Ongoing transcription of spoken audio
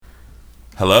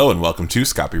Hello and welcome to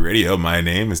Scapi Radio. My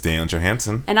name is Daniel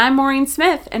Johansson. And I'm Maureen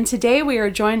Smith, and today we are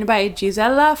joined by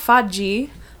Gisella Faggi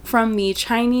from the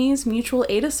Chinese Mutual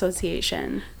Aid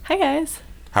Association. Hi guys.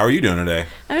 How are you doing today?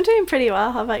 I'm doing pretty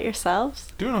well. How about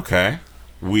yourselves? Doing okay.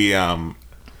 We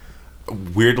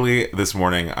weirdly this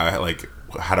morning I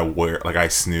had to wear I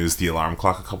snoozed the alarm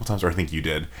clock a couple times, or I think you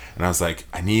did, and I was like,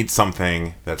 I need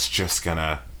something that's just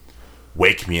gonna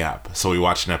wake me up. So we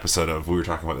watched an episode of, we were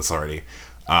talking about this already,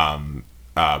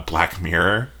 Black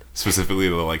Mirror, specifically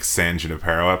the San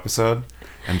Junipero episode,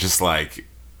 and just I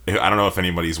don't know if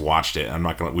anybody's watched it.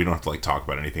 We don't have to talk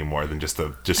about anything more than just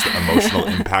the emotional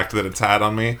impact that it's had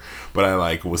on me. But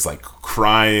I was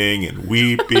crying and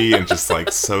weepy and just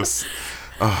it's so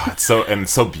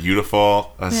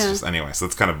beautiful. Anyway, so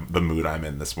that's kind of the mood I'm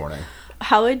in this morning.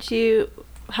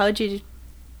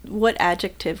 What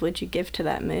adjective would you give to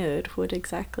that mood? What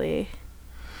exactly?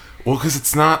 Well,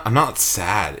 because I'm not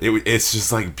sad. It's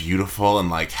just beautiful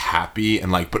and happy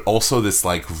and but also this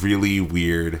really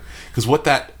weird. Because what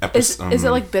that episode is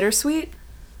it bittersweet?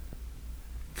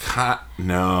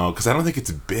 No, because I don't think it's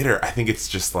bitter. I think it's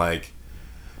just because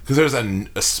there's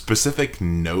a specific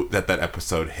note that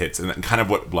episode hits, and then kind of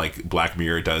what Black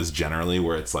Mirror does generally,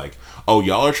 where it's oh,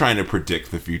 y'all are trying to predict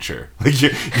the future.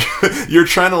 You're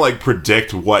trying to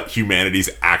predict what humanity's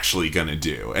actually gonna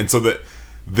do, and so that.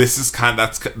 This is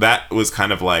that was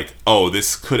kind of oh,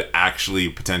 this could actually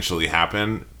potentially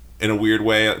happen in a weird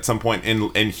way at some point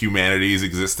in humanity's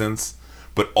existence,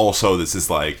 but also this is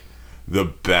the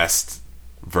best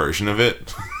version of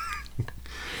it,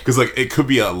 because it could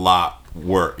be a lot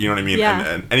worse, you know what I mean? Yeah.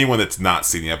 And anyone that's not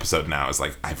seen the episode now is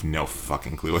I have no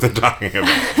fucking clue what they're talking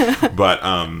about. But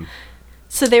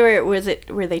so they were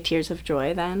they tears of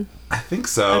joy then? I think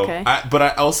so. Okay. But I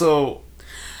also.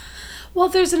 Well,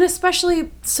 there's an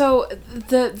especially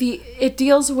it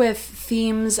deals with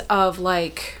themes of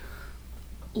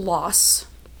loss,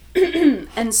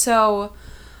 and so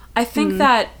I think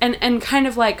that and kind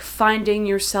of finding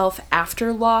yourself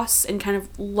after loss and kind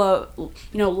of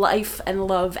life and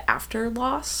love after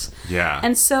loss. Yeah.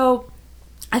 And so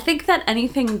I think that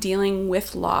anything dealing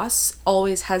with loss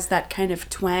always has that kind of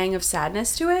twang of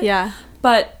sadness to it. Yeah.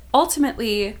 But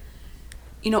ultimately,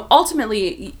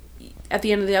 at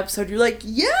the end of the episode, you're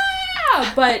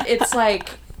yeah! But it's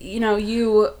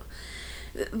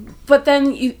but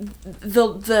then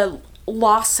the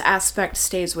loss aspect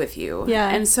stays with you. Yeah.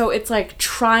 And so it's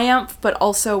triumph, but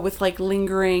also with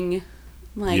lingering,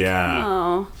 yeah.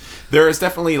 Oh. There is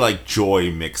definitely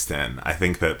joy mixed in. I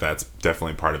think that's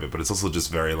definitely part of it, but it's also just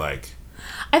very I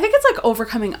think it's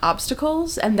overcoming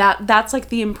obstacles, and that's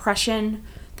the impression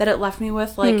that it left me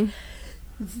with, I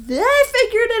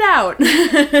figured it out.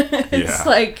 It's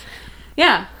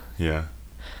yeah.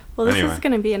 Well, this is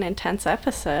going to be an intense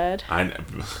episode. I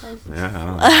don't know.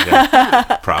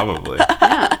 Yeah, probably.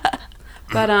 Yeah.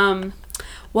 But,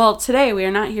 well, today we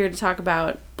are not here to talk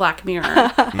about Black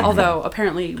Mirror, although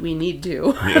apparently we need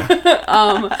to. Yeah.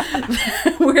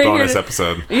 We're bonus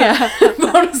episode. Yeah,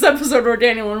 bonus episode where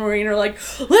Daniel and Maureen are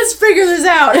let's figure this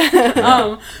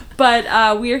out.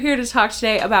 But we are here to talk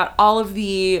today about all of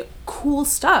the cool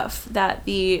stuff that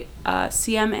the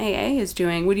CMAA is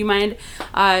doing. Would you mind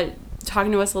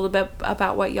talking to us a little bit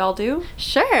about what y'all do?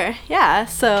 Sure, yeah.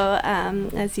 So,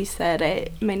 as you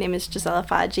said, my name is Gisella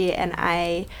Faggi, and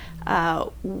I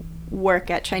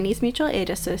work at Chinese Mutual Aid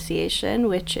Association,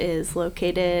 which is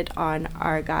located on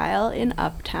Argyle in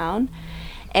Uptown.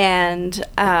 And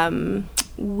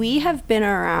we have been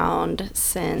around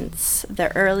since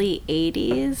the early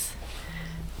 80s.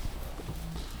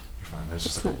 You're fine. There's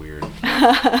just a weird...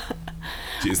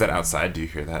 Is that outside? Do you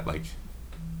hear that? I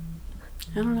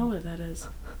don't know what that is.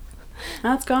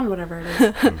 Now it's gone, whatever it is.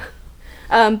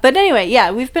 But anyway, yeah,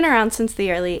 we've been around since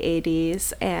the early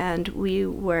 80s, and we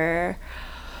were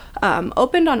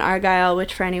opened on Argyle,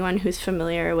 which for anyone who's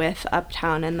familiar with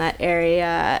Uptown and that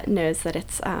area knows that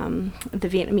it's the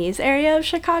Vietnamese area of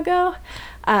Chicago.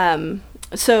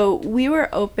 So we were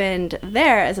opened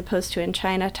there as opposed to in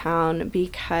Chinatown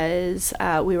because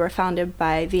we were founded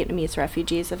by Vietnamese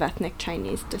refugees of ethnic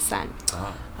Chinese descent.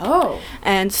 Oh.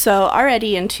 And so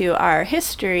already into our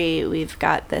history, we've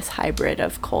got this hybrid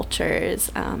of cultures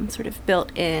sort of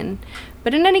built in.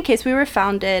 But in any case, we were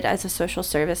founded as a social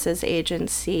services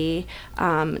agency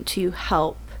to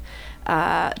help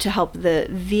the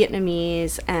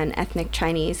Vietnamese and ethnic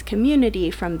Chinese community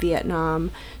from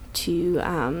Vietnam to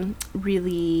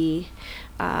really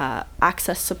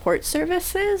access support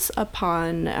services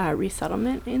upon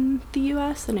resettlement in the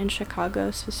U.S. and in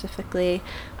Chicago specifically.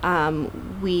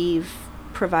 We've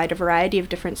provide a variety of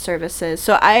different services.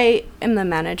 So I am the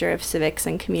manager of civics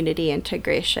and community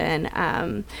integration,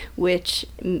 which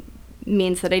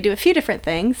means that I do a few different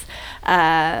things.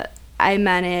 I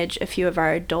manage a few of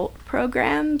our adult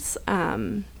programs,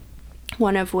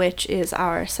 one of which is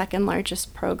our second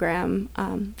largest program,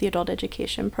 the adult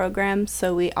education program.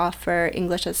 So we offer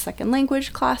English as second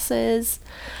language classes.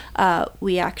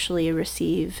 We actually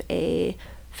receive a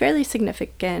fairly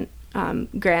significant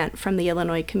grant from the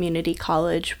Illinois Community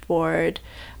College Board,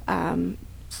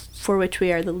 for which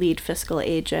we are the lead fiscal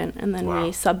agent, and then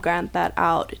we subgrant that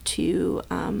out to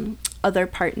other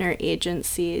partner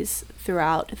agencies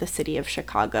throughout the city of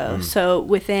Chicago. So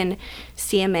within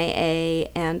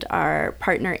CMAA and our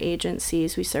partner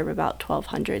agencies, we serve about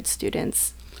 1,200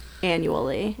 students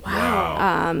annually.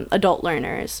 Wow. Adult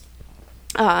learners.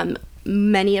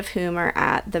 Many of whom are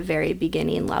at the very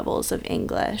beginning levels of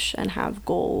English and have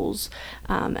goals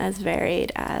as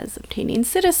varied as obtaining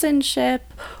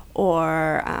citizenship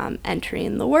or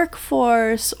entering the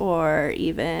workforce or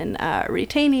even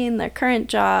retaining their current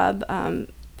job,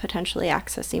 potentially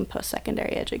accessing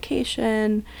post-secondary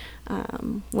education,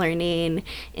 learning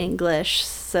English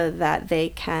so that they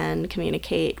can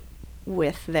communicate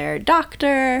with their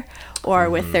doctor or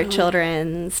with their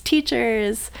children's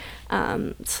teachers.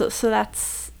 So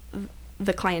that's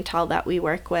the clientele that we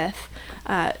work with.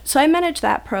 So I manage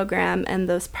that program and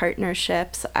those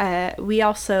partnerships. We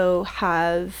also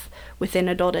have, within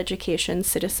adult education,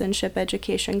 citizenship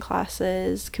education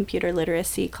classes, computer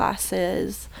literacy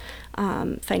classes,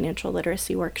 financial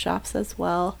literacy workshops as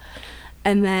well.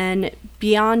 And then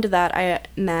beyond that, I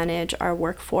manage our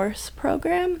workforce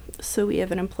program. So we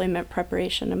have an employment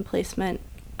preparation and placement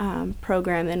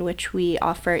program in which we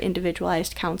offer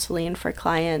individualized counseling for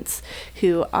clients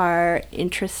who are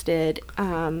interested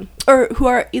or who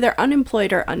are either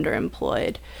unemployed or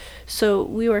underemployed. So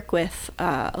we work with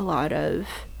a lot of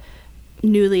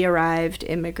newly arrived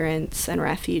immigrants and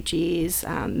refugees,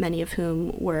 many of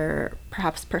whom were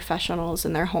perhaps professionals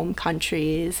in their home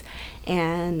countries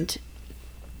and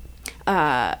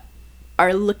are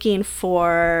looking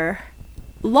for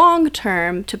long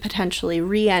term to potentially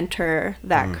re-enter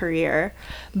that career,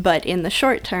 but in the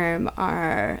short term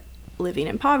are living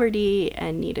in poverty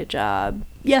and need a job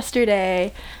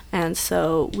yesterday. And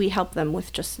so we help them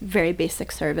with just very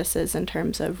basic services in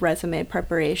terms of resume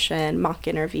preparation, mock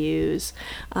interviews,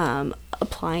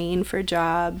 applying for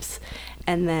jobs.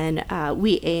 And then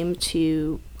we aim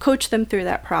to coach them through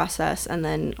that process and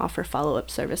then offer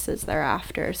follow-up services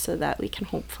thereafter so that we can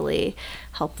hopefully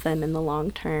help them in the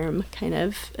long term kind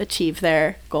of achieve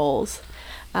their goals.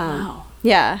 Wow.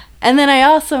 Yeah. And then I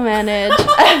also manage...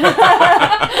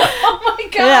 Oh my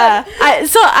God. Yeah.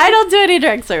 So I don't do any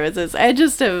direct services. I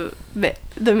just am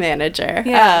the manager.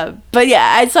 Yeah. But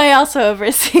yeah, so I also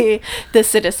oversee the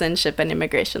Citizenship and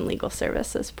Immigration Legal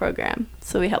Services program.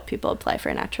 So we help people apply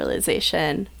for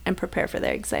naturalization and prepare for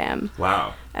their exam.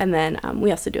 Wow. And then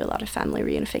we also do a lot of family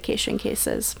reunification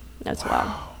cases as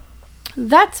well.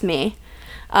 That's me.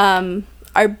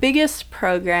 Our biggest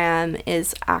program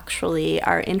is actually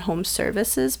our in-home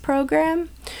services program.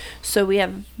 So we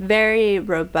have very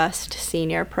robust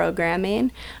senior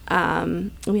programming.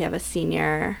 We have a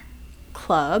senior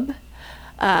club,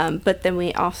 but then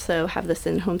we also have this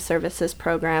in-home services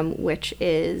program, which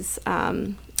is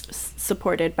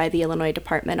supported by the Illinois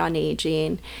Department on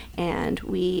Aging, and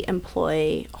we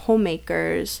employ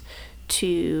homemakers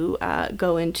to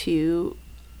go into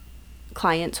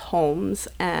clients' homes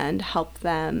and help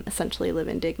them essentially live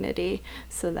in dignity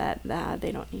so that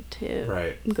they don't need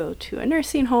to go to a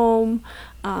nursing home.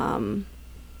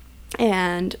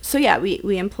 And so, yeah,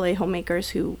 we employ homemakers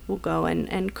who will go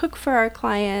and cook for our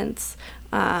clients,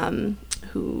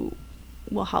 who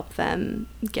will help them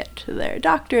get to their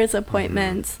doctor's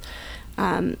appointments.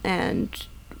 And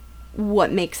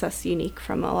what makes us unique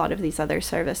from a lot of these other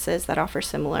services that offer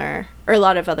similar, or a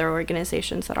lot of other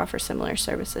organizations that offer similar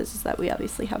services, is that we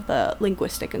obviously have the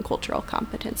linguistic and cultural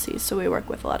competencies. So we work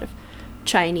with a lot of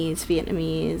Chinese,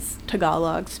 Vietnamese,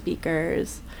 Tagalog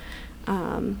speakers.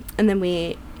 And then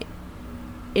we,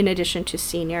 in addition to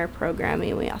senior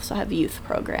programming, we also have youth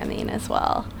programming as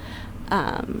well.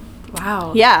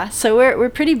 Wow. Yeah, so we're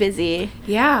pretty busy.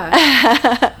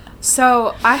 Yeah.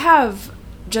 So I have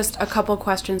just a couple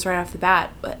questions right off the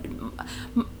bat.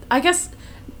 I guess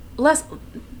I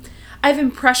have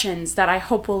impressions that I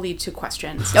hope will lead to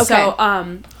questions. Okay.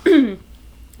 So,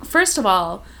 first of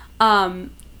all,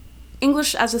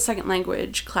 English as a second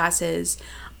language classes.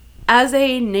 As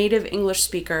a native English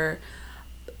speaker,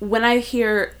 when I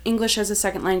hear English as a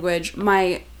second language,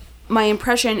 my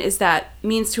impression is that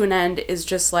means to an end is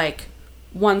just like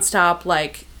one stop,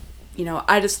 like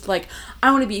I just like,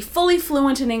 I want to be fully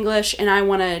fluent in English and I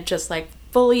want to just like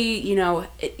fully,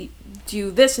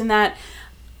 do this and that.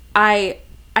 I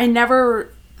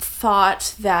never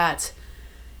thought that,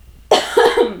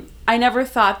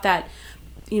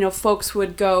 folks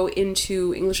would go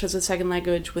into English as a second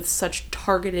language with such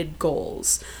targeted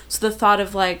goals. So the thought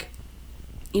of like,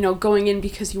 going in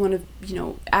because you want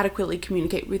to, adequately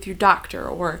communicate with your doctor,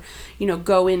 or,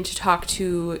 go in to talk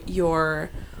to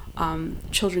your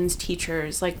children's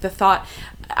teachers, like the thought,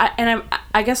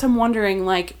 I guess I'm wondering,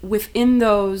 like, within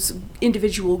those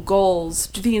individual goals,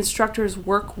 do the instructors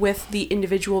work with the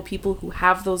individual people who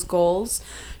have those goals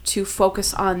to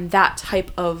focus on that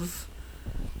type of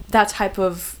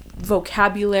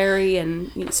vocabulary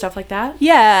and stuff like that?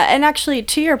 Yeah, and actually,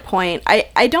 to your point,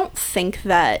 I don't think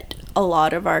that a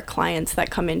lot of our clients that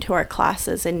come into our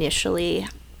classes initially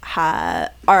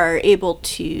are able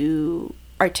to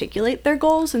articulate their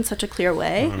goals in such a clear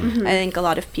way. Mm-hmm. I think a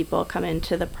lot of people come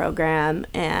into the program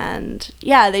and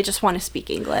they just want to speak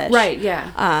English. Right,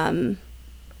 yeah.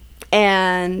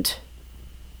 And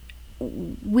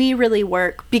we really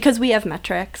work, because we have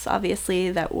metrics, obviously,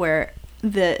 that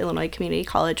the Illinois Community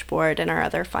College Board and our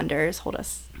other funders hold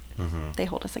us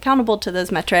accountable to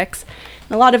those metrics.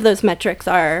 And a lot of those metrics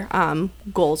are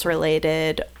goals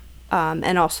related,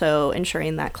 and also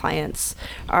ensuring that clients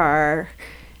are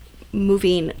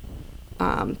moving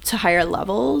to higher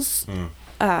levels,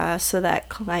 so that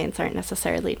clients aren't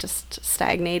necessarily just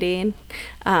stagnating.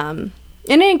 In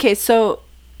any case,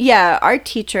 our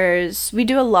teachers, we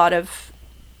do a lot of,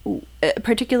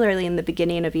 particularly in the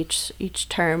beginning of each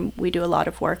term, we do a lot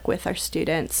of work with our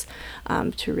students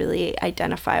to really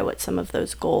identify what some of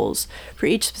those goals for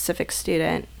each specific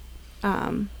student,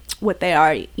 what they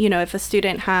are. If a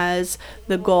student has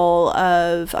the goal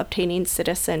of obtaining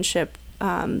citizenship,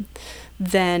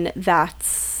 then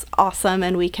that's awesome.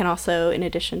 And we can also, in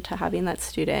addition to having that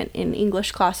student in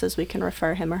English classes, we can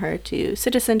refer him or her to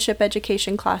citizenship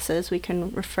education classes. We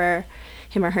can refer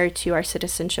him or her to our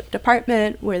citizenship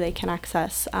department, where they can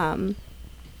access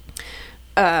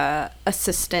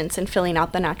assistance in filling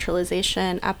out the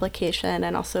naturalization application.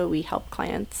 And also we help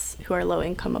clients who are low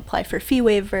income apply for fee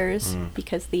waivers,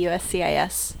 because the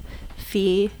USCIS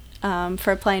fee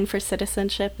for applying for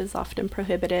citizenship is often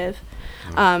prohibitive.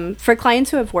 For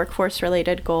clients who have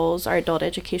workforce-related goals, our adult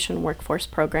education workforce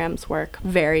programs work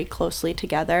very closely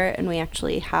together, and we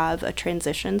actually have a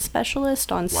transition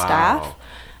specialist on staff.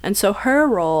 And so her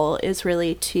role is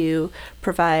really to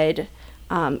provide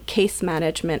case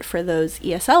management for those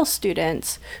ESL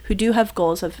students who do have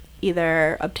goals of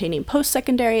either obtaining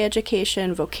post-secondary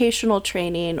education, vocational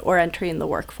training, or entering the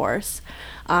workforce.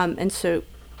 And so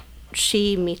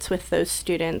she meets with those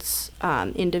students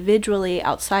individually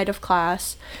outside of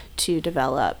class to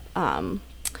develop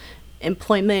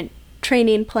employment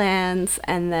training plans,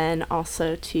 and then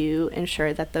also to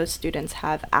ensure that those students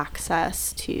have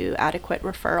access to adequate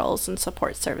referrals and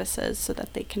support services so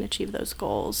that they can achieve those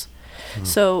goals.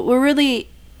 So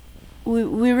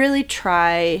we really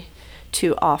try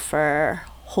to offer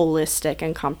holistic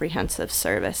and comprehensive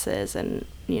services, and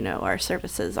our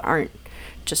services aren't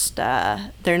just they're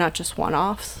not just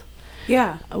one-offs.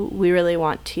 Yeah. We really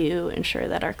want to ensure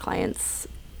that our clients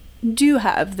do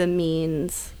have the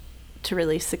means to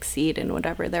really succeed in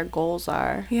whatever their goals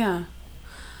are. Yeah.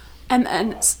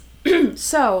 And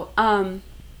so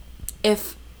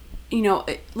if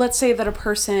let's say that a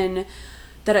person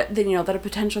that a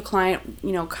potential client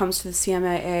comes to the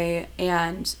CMAA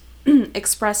and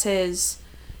expresses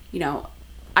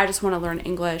I just want to learn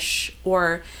English,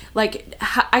 or like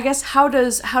I guess how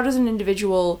does an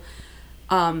individual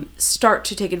start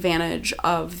to take advantage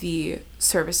of the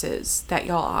services that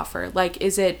y'all offer? Like,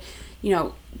 is it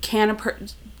what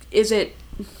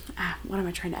am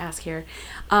I trying to ask here?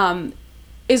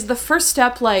 Is the first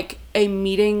step like a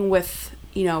meeting with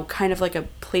kind of like a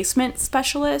placement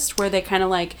specialist, where they kind of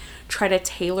like try to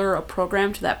tailor a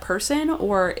program to that person,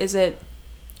 or is it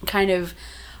kind of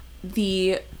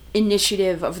the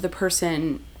initiative of the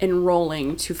person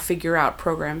enrolling to figure out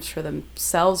programs for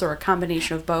themselves, or a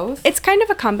combination of both? It's kind of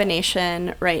a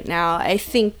combination right now. I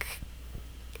think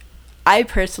I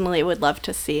personally would love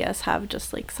to see us have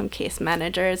just like some case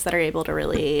managers that are able to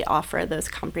really offer those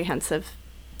comprehensive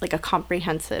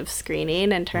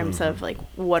screening in terms of like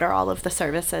what are all of the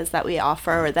services that we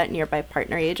offer, or that nearby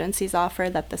partner agencies offer,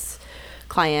 that this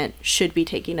client should be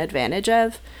taking advantage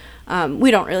of.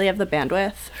 We don't really have the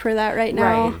bandwidth for that right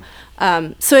now.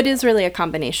 Right. So it is really a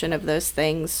combination of those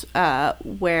things,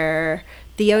 where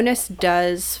the onus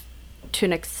does, to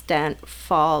an extent,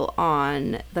 fall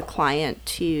on the client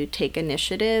to take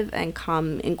initiative and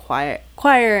come inquire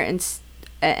and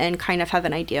and kind of have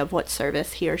an idea of what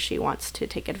service he or she wants to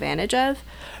take advantage of.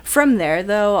 From there,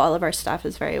 though, all of our staff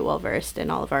is very well versed in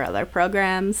all of our other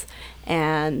programs,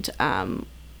 and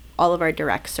all of our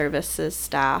direct services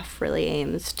staff really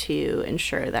aims to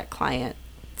ensure that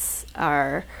clients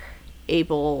are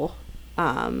able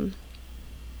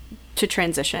to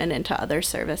transition into other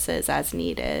services as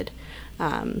needed.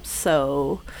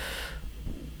 So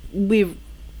we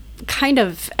kind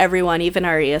of everyone, even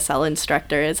our ESL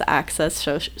instructors, acts as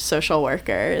social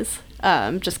workers,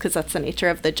 just because that's the nature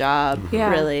of the job,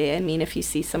 really. I mean, if you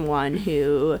see someone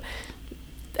who,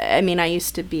 I mean, I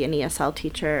used to be an ESL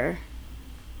teacher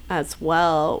as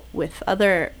well with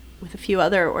a few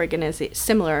other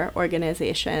similar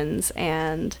organizations,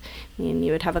 and I mean,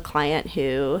 you would have a client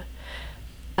who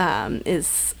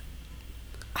is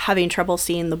having trouble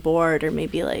seeing the board, or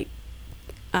maybe like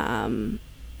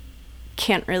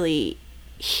can't really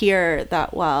hear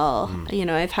that well. You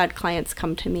know, I've had clients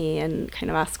come to me and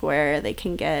kind of ask where they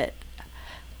can get,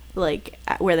 like,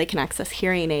 where they can access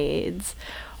hearing aids,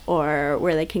 or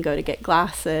where they can go to get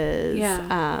glasses,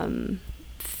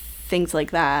 things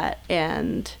like that.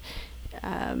 And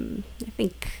I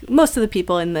think most of the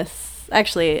people in this,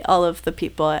 actually all of the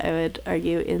people, I would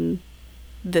argue, in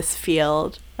this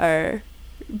field are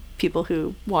people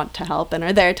who want to help and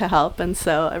are there to help, and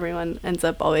so everyone ends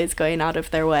up always going out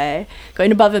of their way, going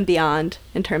above and beyond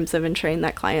in terms of ensuring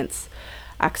that clients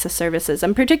access services.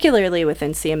 And particularly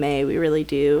within CMA, we really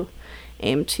do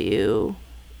aim to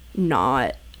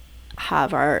not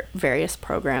have our various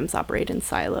programs operate in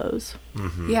silos.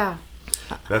 Yeah,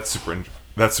 that's super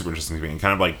interesting to me, and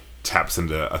kind of like taps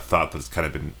into a thought that's kind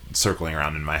of been circling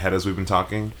around in my head as we've been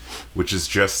talking, which is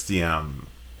just the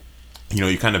you know,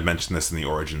 you kind of mentioned this in the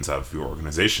origins of your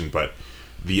organization, but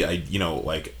the, you know,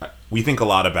 like, we think a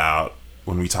lot about,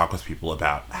 when we talk with people,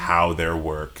 about how their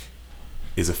work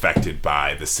is affected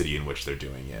by the city in which they're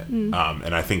doing it. And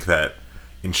I think that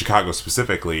in Chicago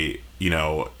specifically, you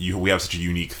know, we have such a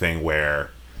unique thing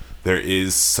where there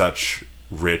is such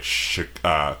rich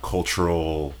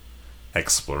cultural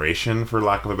exploration, for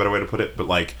lack of a better way to put it. But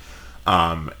like,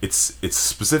 it's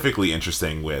specifically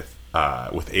interesting with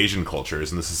Asian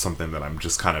cultures, and this is something that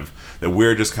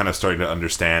we're just kind of starting to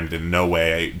understand. In no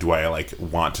way do I like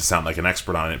want to sound like an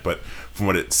expert on it, but from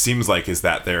what it seems like is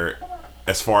that they're,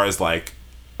 as far as like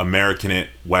American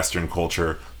Western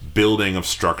culture, building of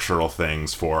structural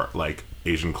things for like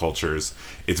Asian cultures,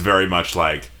 it's very much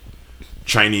like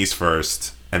Chinese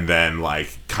first, and then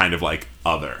like kind of like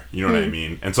other, you know what I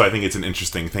mean? And so I think it's an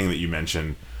interesting thing that you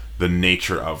mentioned the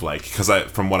nature of, like, because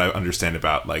from what I understand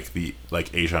about like the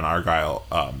like Asia and Argyle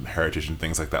heritage and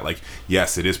things like that, like,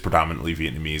 yes, it is predominantly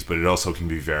Vietnamese, but it also can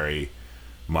be very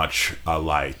much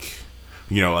like,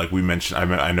 you know, like we mentioned,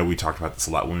 I know we talked about this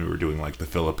a lot when we were doing like the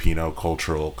Filipino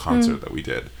cultural concert that we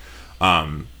did,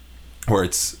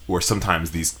 where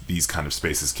sometimes these kind of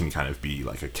spaces can kind of be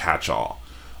like a catch-all,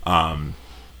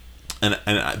 and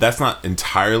that's not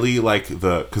entirely like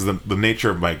because the nature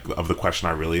of the question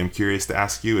I really am curious to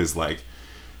ask you is like,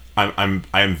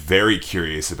 I'm very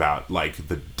curious about like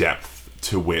the depth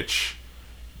to which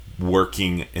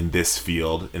working in this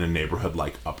field in a neighborhood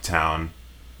like Uptown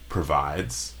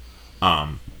provides.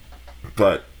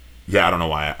 But yeah, I don't know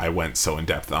why I went so in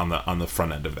depth on the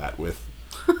front end of that with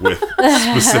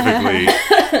specifically,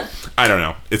 I don't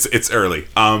know, it's early,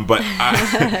 but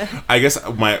I guess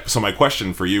my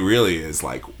question for you really is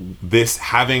like,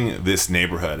 having this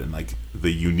neighborhood and like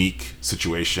the unique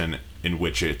situation in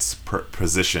which it's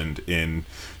positioned in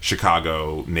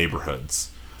Chicago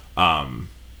neighborhoods,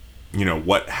 you know,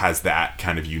 what has that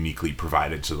kind of uniquely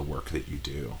provided to the work that you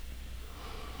do?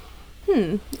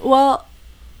 Well,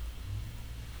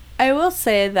 I will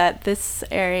say that this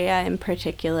area in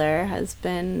particular has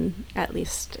been, at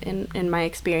least in my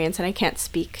experience, and I can't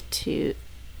speak to,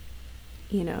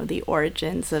 you know, the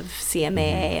origins of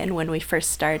CMAA and when we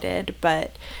first started,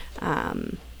 but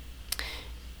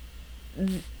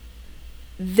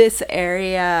this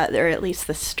area, or at least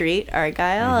the street,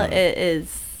 Argyle,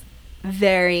 is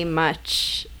very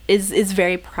much, is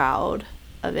very proud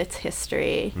of its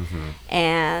history.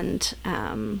 And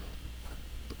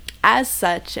as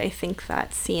such, I think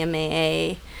that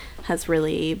CMAA has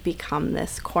really become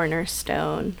this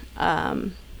cornerstone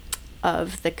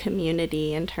of the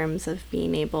community in terms of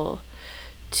being able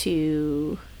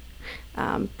to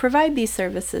provide these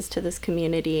services to this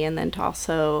community, and then to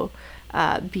also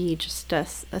be just a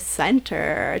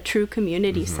center, a true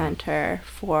community center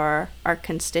for our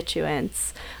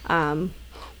constituents.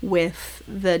 With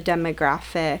the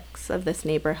demographics of this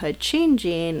neighborhood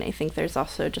changing, I think there's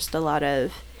also just a lot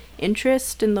of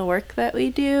interest in the work that we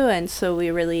do. And so we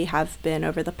really have been,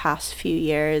 over the past few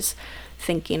years,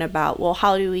 thinking about, well,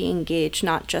 how do we engage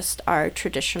not just our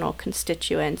traditional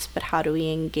constituents, but how do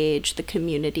we engage the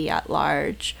community at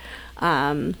large,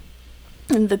 and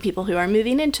the people who are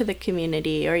moving into the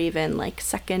community, or even like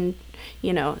second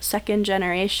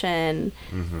generation,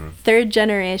 third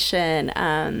generation,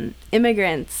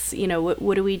 immigrants.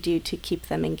 What do we do to keep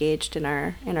them engaged in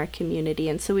our community?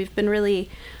 And so we've been really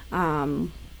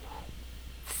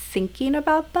thinking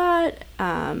about that,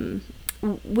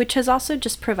 which has also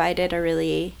just provided a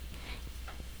really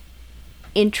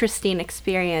interesting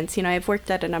experience. I've worked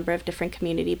at a number of different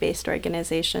community-based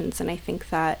organizations, and I think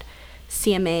that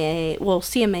CMA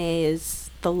is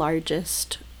the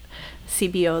largest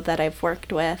CBO that I've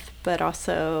worked with, but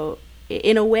also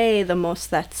in a way the most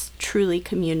that's truly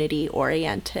community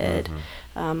oriented.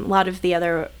 A lot of the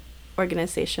other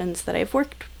organizations that I've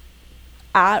worked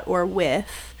at or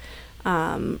with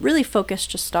really focus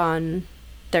just on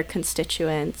their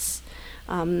constituents,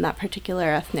 that particular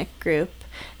ethnic group,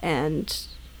 and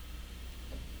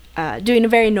doing a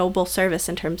very noble service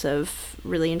in terms of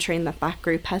really ensuring that that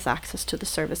group has access to the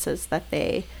services that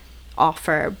they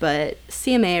offer. But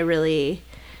CMA really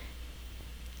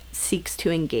seeks to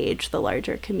engage the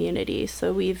larger community.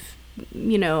 So we've,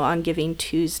 on Giving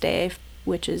Tuesday,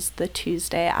 which is the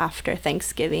Tuesday after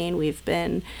Thanksgiving, we've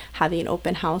been having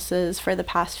open houses for the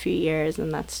past few years,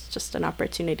 and that's just an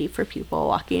opportunity for people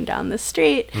walking down the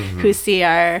street who see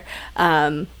our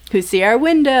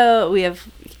window. We have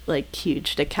like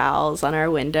huge decals on our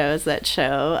windows that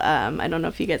show, I don't know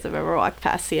if you guys have ever walked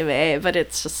past CMA, but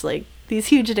it's just like these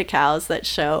huge decals that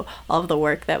show all of the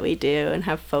work that we do and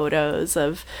have photos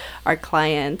of our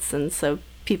clients. And so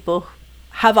people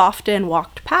have often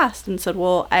walked past and said,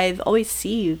 well, I always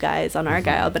see you guys on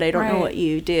Argyle, but I don't know what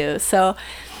you do. So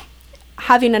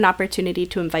having an opportunity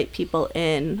to invite people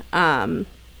in, Maureen,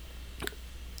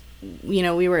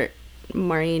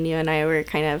 you and I were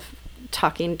kind of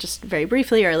talking just very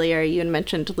briefly earlier. You had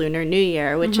mentioned Lunar New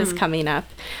Year, which is coming up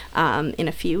in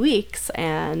a few weeks,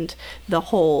 and the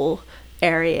whole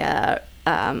area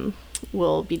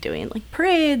will be doing like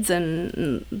parades,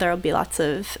 and there'll be lots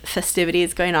of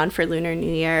festivities going on for Lunar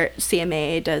New Year.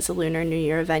 CMA does a Lunar New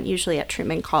Year event usually at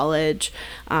Truman College,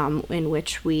 in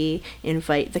which we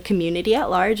invite the community at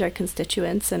large, our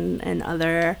constituents, and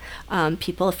other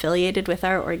people affiliated with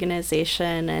our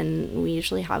organization, and we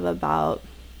usually have about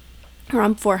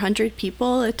around 400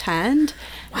 people attend.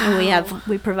 Wow. And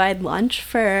we provide lunch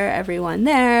for everyone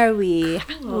there. We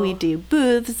do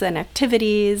booths and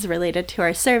activities related to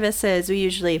our services. We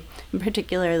usually, and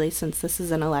particularly since this is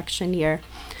an election year,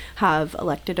 have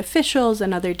elected officials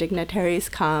and other dignitaries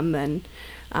come and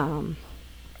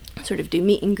sort of do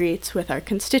meet and greets with our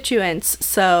constituents.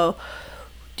 So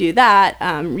do that.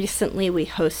 Recently we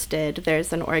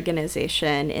there's an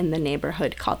organization in the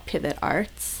neighborhood called Pivot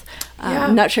Arts.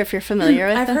 I'm not sure if you're familiar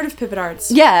with I've them. heard of Pivot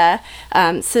Arts. Yeah.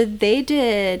 So they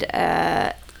did,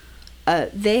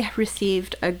 they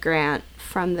received a grant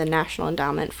from the National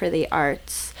Endowment for the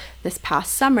Arts this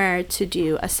past summer to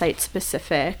do a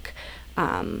site-specific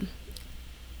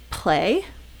play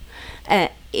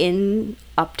in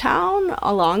Uptown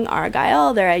along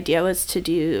Argyle. Their idea was to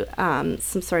do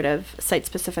some sort of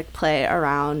site-specific play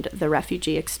around the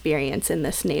refugee experience in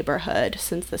this neighborhood,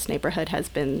 since this neighborhood has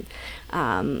been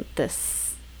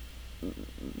this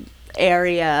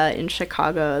area in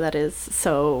Chicago that is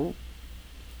so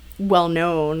well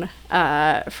known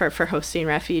for hosting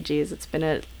refugees. It's been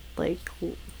a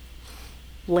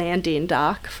landing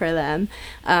dock for them.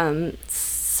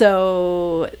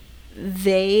 So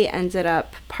they ended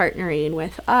up partnering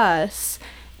with us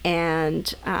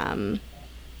and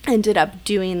ended up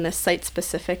doing this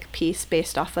site-specific piece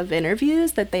based off of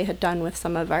interviews that they had done with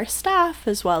some of our staff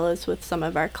as well as with some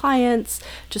of our clients,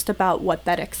 just about what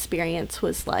that experience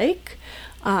was like,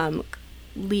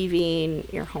 leaving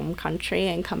your home country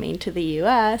and coming to the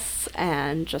U.S.,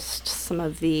 and just some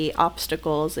of the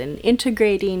obstacles in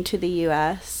integrating to the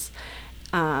U.S.,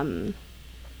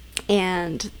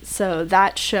 and so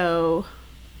that show,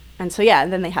 and so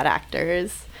then they had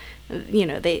actors.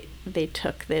 They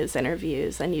took those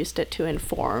interviews and used it to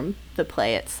inform the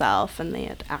play itself, and they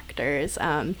had actors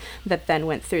that then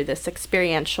went through this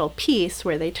experiential piece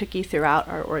where they took you throughout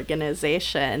our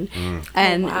organization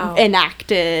and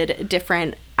enacted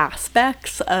different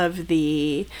aspects of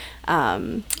the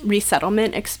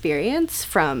resettlement experience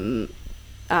from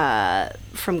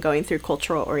going through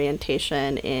cultural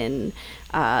orientation in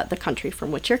the country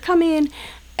from which you're coming,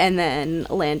 and then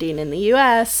landing in the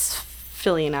U.S.,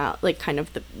 filling out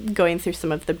going through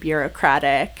some of the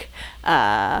bureaucratic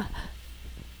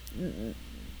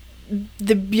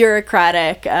the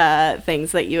bureaucratic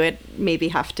things that you would maybe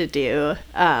have to do,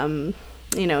 in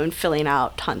filling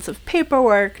out tons of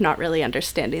paperwork, not really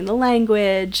understanding the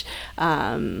language,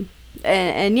 and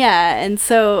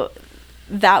so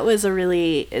that was a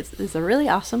really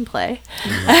awesome play.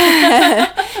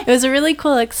 It was a really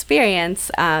cool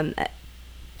experience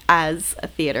as a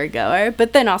theater goer,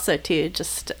 but then also too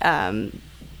just from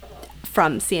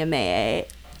CMAA,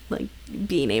 like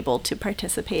being able to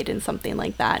participate in something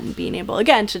like that and being able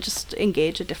again to just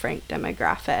engage a different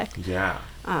demographic,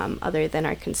 other than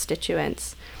our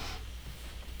constituents.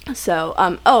 So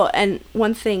and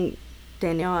one thing,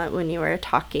 Daniel, when you were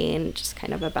talking just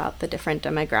kind of about the different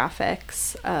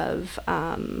demographics of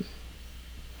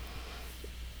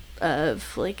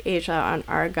like Asia on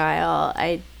Argyle,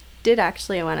 I did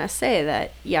actually want to say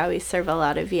that, we serve a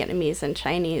lot of Vietnamese and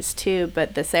Chinese too,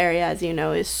 but this area, as you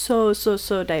know, is so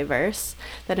diverse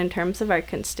that in terms of our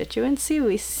constituency,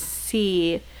 we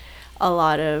see a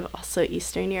lot of also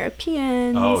Eastern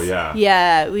Europeans. Oh, yeah.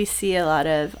 Yeah, we see a lot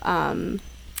of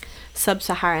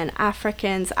Sub-Saharan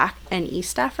Africans and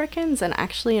East Africans, and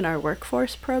actually in our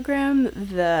workforce program,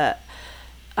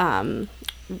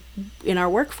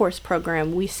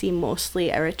 we see mostly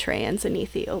Eritreans and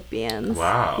Ethiopians.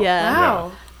 Wow. Yeah.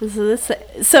 Wow.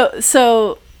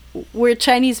 So we're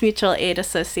Chinese Mutual Aid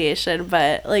Association,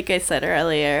 but like I said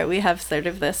earlier, we have sort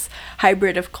of this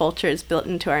hybrid of cultures built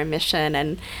into our mission,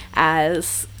 and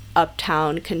as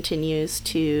Uptown continues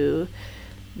to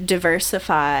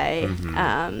diversify,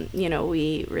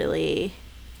 we really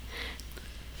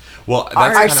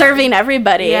are serving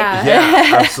everybody.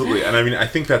 Yeah, absolutely. And I mean, I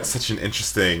think that's such an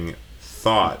interesting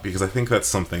thought, because I think that's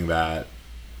something that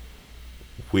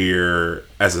we're,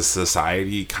 as a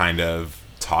society, kind of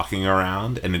talking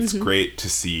around, and it's great to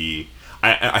see.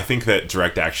 I think that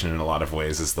direct action in a lot of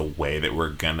ways is the way that we're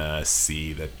gonna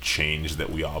see the change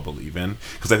that we all believe in,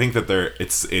 because I think that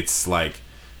it's like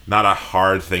not a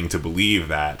hard thing to believe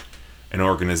that an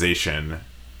organization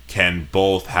can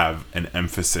both have an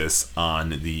emphasis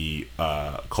on the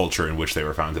culture in which they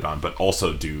were founded on, but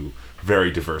also do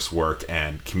very diverse work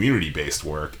and community-based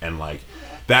work. And like,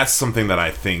 that's something that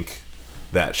I think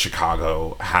that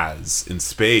Chicago has in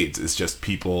spades, is just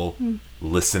people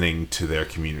listening to their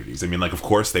communities. I mean, like, of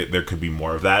course there could be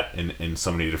more of that in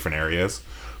so many different areas,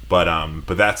 but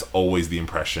that's always the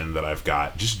impression that I've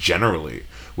got just generally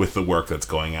with the work that's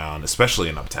going on, especially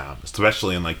in Uptown,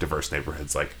 especially in like diverse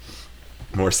neighborhoods, like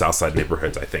more Southside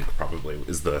neighborhoods, I think probably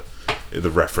is the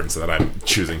reference that I'm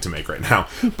choosing to make right now.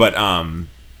 But I'm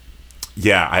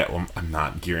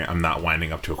not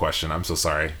winding up to a question. I'm so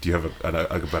sorry. Do you have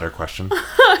a better question?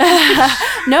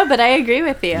 No, but I agree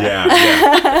with you. Yeah.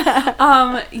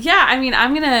 I mean,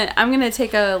 I'm gonna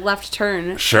take a left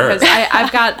turn. Sure. Because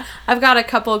I've got a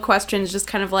couple of questions just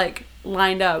kind of like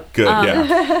lined up. Good.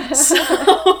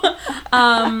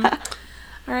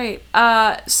 All right.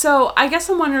 So I guess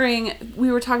I'm wondering,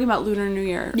 we were talking about Lunar New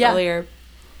Year earlier.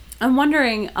 I'm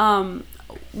wondering,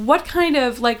 what kind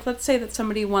of, like, let's say that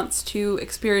somebody wants to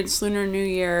experience Lunar New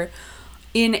Year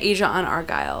in Asia on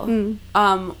Argyle.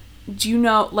 Do you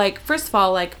know, like, first of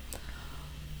all, like,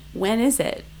 when is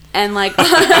it? And like,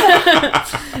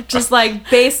 just like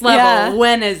base level,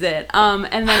 when is it?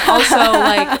 And then also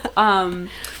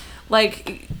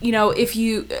like, you know, if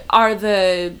you are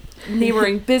the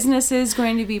neighboring businesses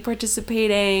going to be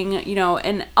participating, you know,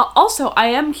 and also I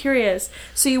am curious.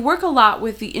 So you work a lot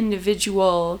with the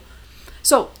individual.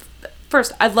 So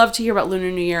first, I'd love to hear about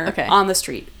Lunar New Year on the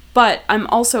street, but I'm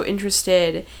also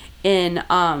interested in,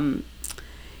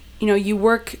 you know, you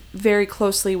work very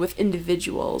closely with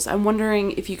individuals. I'm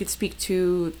wondering if you could speak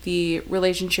to the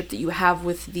relationship that you have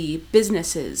with the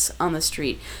businesses on the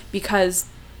street, because,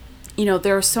 you know,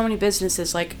 there are so many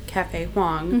businesses like Cafe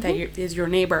Huang that is your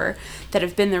neighbor that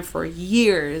have been there for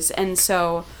years. And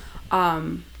so,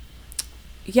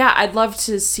 I'd love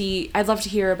to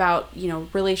hear about, you know,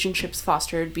 relationships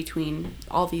fostered between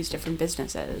all these different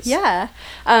businesses. Yeah.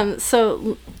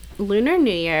 So Lunar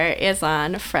New Year is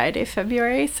on Friday,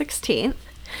 February 16th.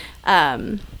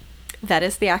 That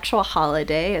is the actual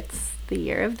holiday. It's the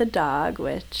year of the dog,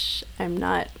 which I'm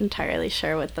not entirely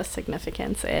sure what the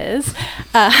significance is.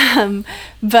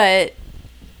 But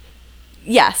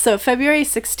yeah, so February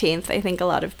 16th, I think a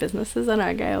lot of businesses in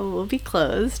Argyle will be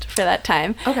closed for that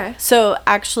time. Okay. So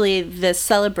actually the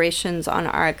celebrations on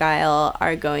Argyle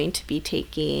are going to be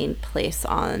taking place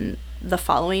on the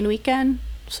following weekend,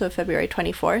 so February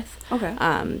 24th. Okay.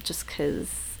 Just because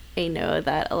I know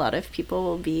that a lot of people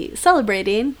will be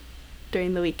celebrating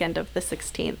during the weekend of the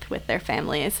 16th with their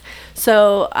families.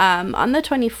 So on the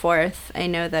 24th, I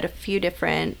know that a few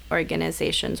different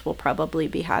organizations will probably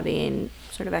be having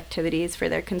sort of activities for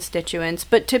their constituents,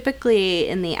 but typically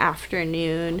in the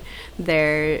afternoon,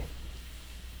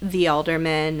 the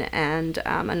aldermen and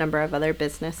a number of other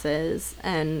businesses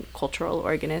and cultural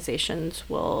organizations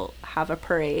will have a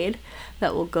parade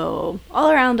that will go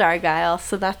all around Argyle,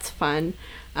 so that's fun.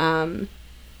 And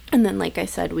then, like I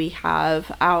said, we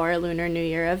have our Lunar New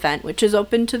Year event, which is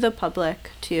open to the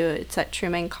public too. It's at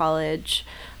Truman College.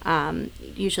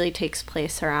 It usually takes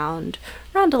place around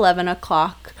 11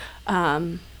 o'clock.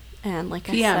 And like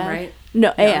I PM, said, right?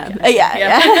 No, No, AM. okay.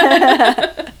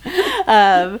 Yeah.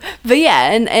 But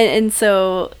yeah, and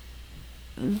so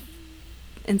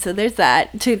there's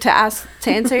that. To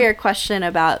answer your question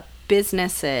about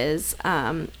businesses,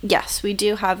 yes, we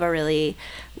do have really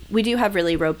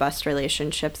robust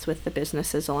relationships with the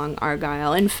businesses along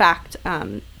Argyle. In fact,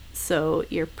 so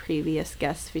your previous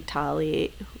guest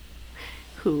Vitali,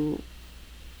 who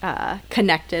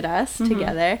connected us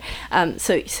together.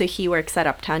 So he works at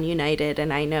Uptown United,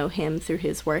 and I know him through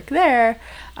his work there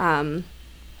at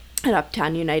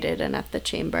Uptown United and at the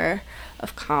Chamber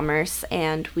of Commerce.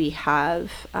 And we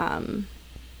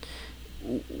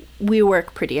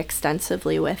work pretty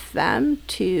extensively with them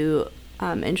to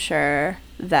ensure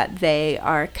that they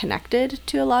are connected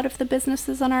to a lot of the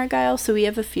businesses on Argyle. So we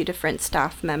have a few different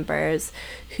staff members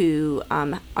who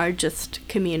are just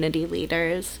community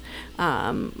leaders.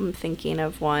 I'm thinking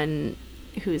of one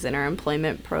who's in our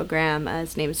employment program.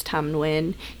 His name's Tam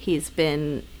Nguyen. He's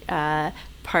been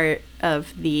part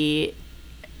of the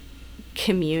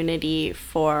community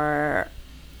for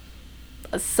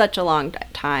such a long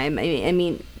time. I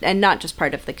mean, and not just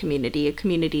part of the community, a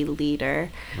community leader.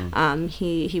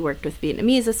 He worked with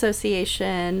Vietnamese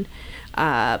Association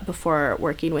before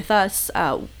working with us.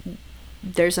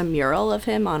 There's a mural of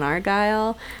him on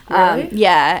Argyle. Really?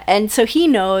 Yeah, and so he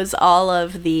knows all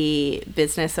of the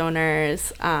business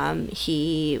owners.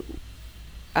 He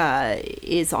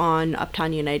is on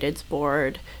Uptown United's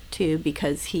board too,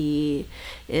 because he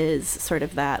is sort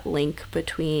of that link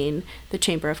between the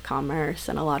Chamber of Commerce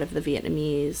and a lot of the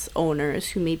Vietnamese owners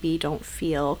who maybe don't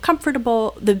feel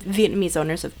comfortable, the Vietnamese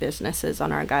owners of businesses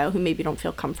on Argyle who maybe don't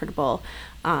feel comfortable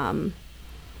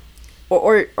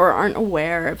or aren't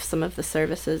aware of some of the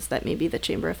services that maybe the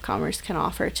Chamber of Commerce can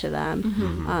offer to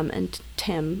them. And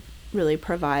Tim really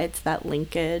provides that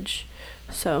linkage.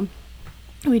 So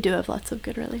we do have lots of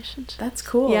good relationships. That's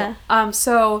cool. Yeah.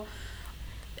 So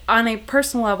on a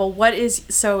personal level,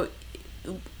 it's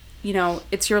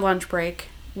your lunch break.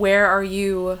 Where are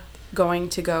you going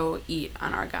to go eat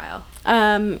on Argyle?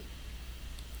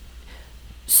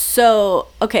 So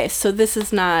this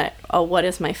is not what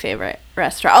is my favorite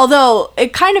restaurant, although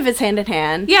it kind of is hand in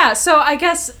hand. Yeah, so I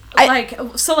guess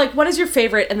what is your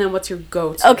favorite, and then what's your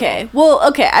go-to? Okay,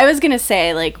 I was gonna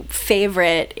say, like,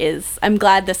 favorite is, I'm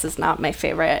glad this is not my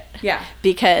favorite. Yeah.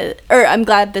 I'm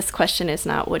glad this question is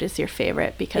not what is your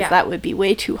favorite, because that would be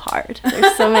way too hard.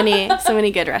 There's so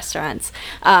many good restaurants.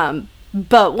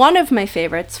 But one of my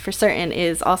favorites for certain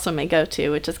is also my go-to,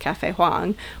 which is Cafe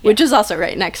Huang, which is also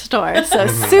right next door. So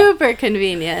super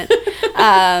convenient.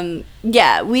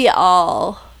 We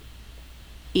all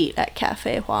eat at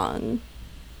Cafe Huang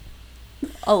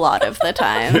a lot of the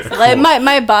time. Like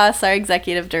my boss, our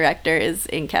executive director, is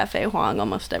in Cafe Huang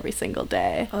almost every single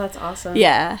day. Oh, that's awesome.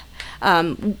 Yeah.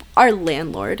 Our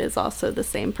landlord is also the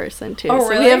same person too. Oh, so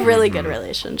really? we have really good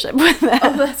relationship with them.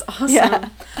 Oh, that's awesome. Yeah.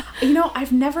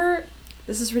 I've never...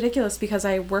 This is ridiculous because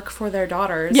I work for their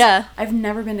daughters. Yeah. I've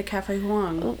never been to Cafe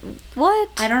Huang. What?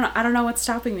 I don't know what's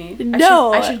stopping me.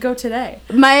 No. I should go today.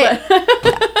 Do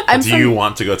you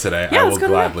want to you? Yeah, I will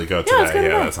gladly go today. let's go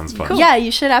today. That sounds fun. Cool. Yeah,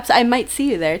 you should absolutely. I might see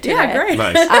you there today. Yeah, great.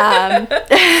 Nice.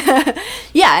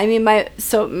 Yeah, I mean,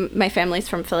 my family's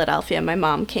from Philadelphia. My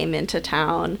mom came into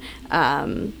town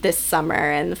this summer,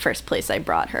 and the first place I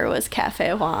brought her was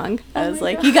Cafe Huang. I was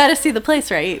like, you got to see the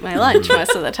place where I eat my lunch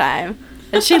most of the time.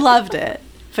 And she loved it.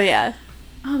 But yeah.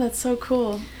 Oh, that's so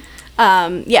cool.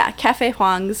 Cafe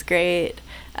Huang's great.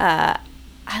 I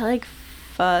like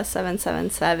Pho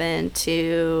 777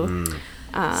 too.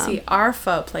 See, our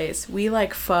pho place, we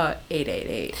like Pho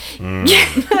 888.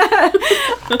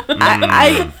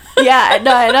 I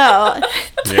know.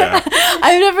 Yeah.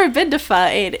 I've never been to Pho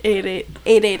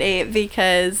 888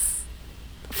 because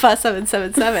Pho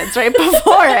 777's right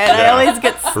before it. I always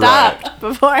get stopped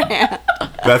beforehand.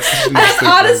 That's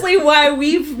honestly why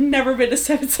we've never been to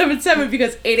 777,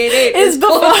 because 888 is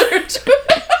before.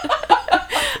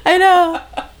 I know.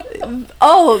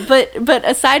 Oh, but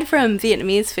aside from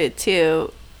Vietnamese food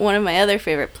too, one of my other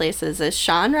favorite places is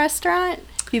Sean Restaurant.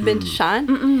 Have you been to Sean?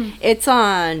 Mm-mm. It's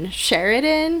on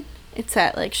Sheridan. It's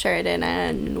at like Sheridan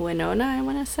and Winona, I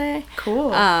want to say.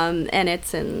 Cool. And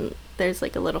there's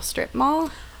like a little strip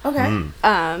mall. Okay.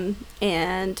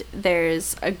 And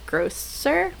there's a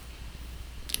grocer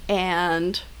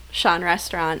and Sean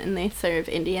Restaurant, and they serve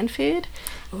Indian food.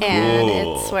 Ooh. And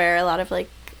it's where a lot of like,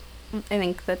 I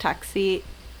think the taxi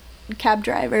cab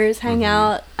drivers hang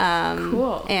out.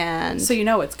 Cool. And so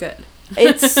it's good.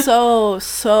 It's so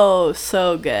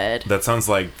good. That sounds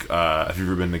like, have you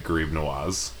ever been to Garib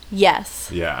Nawaz? Yes.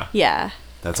 Yeah. Yeah.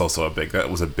 That was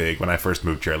a big, when I first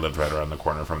moved here, I lived right around the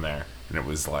corner from there. And it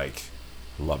was like,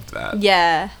 loved that.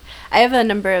 Yeah. I have a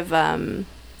number of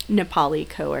Nepali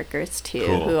coworkers too,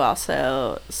 cool. who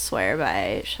also swear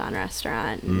by Sean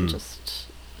Restaurant and just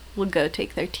will go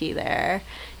take their tea there.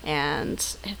 And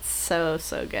it's so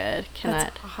good.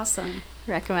 That's awesome.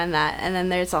 Recommend that. And then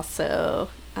there's also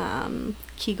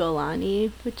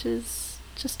Kigolani, which is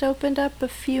just opened up a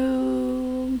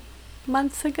few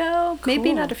months ago. Cool.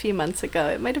 Maybe not a few months ago.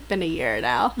 It might have been a year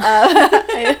now.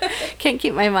 I can't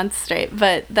keep my months straight,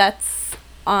 but that's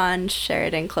on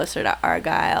Sheridan, closer to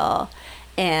Argyle,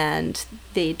 and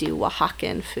they do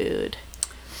Oaxacan food.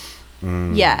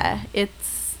 Yeah,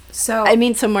 it's so. I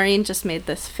mean, so Maureen just made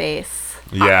this face.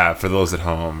 Yeah, for those at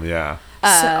home, yeah.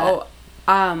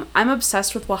 I'm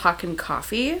obsessed with Oaxacan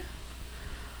coffee.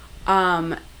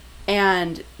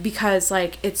 And because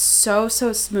like it's so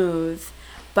smooth,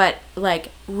 but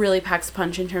like really packs a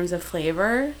punch in terms of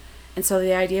flavor. And so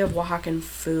the idea of Oaxacan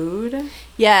food.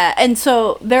 Yeah, and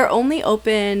so they're only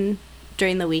open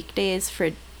during the weekdays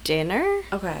for dinner.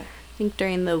 Okay. I think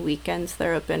during the weekends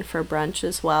they're open for brunch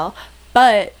as well.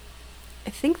 But I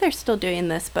think they're still doing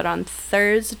this, but on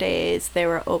Thursdays they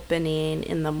were opening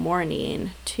in the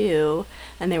morning too,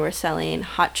 and they were selling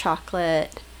hot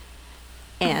chocolate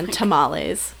and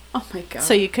tamales. Oh my god.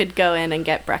 So you could go in and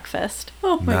get breakfast.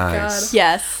 Oh my god.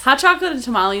 Yes. Hot chocolate and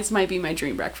tamales might be my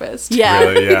dream breakfast. Yeah.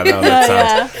 Really? Yeah, no,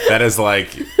 that is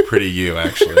like pretty you,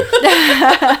 actually.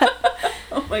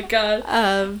 Oh my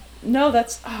god. No,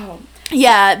 that's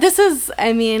Yeah, this is,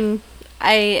 I mean,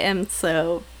 I am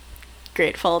so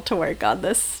grateful to work on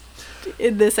this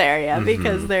in this area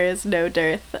because there is no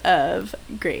dearth of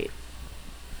great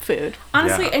food.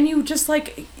 Honestly, and you just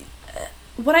like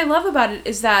what I love about it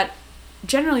is that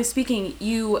generally speaking,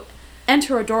 you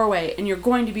enter a doorway and you're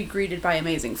going to be greeted by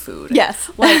amazing food. Yes.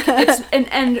 Like it's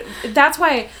and that's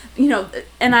why,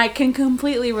 and I can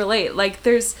completely relate. Like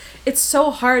it's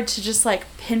so hard to just like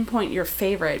pinpoint your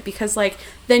favorite because like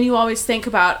then you always think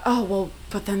about, oh well,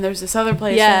 but then there's this other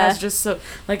place that has just so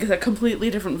like a completely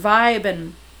different vibe.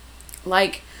 And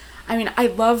like I mean, I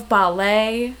love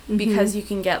ballet because you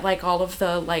can get like all of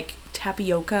the like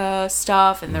tapioca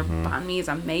stuff and their banh mi is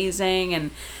amazing,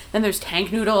 and then there's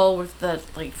tank noodle with the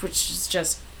like, which is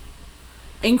just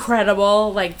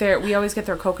incredible. Like we always get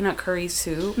their coconut curry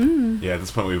soup. Yeah, at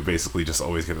this point we basically just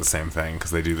always get the same thing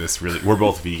because they do this really, we're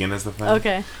both vegan is the thing.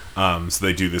 Okay. So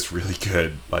they do this really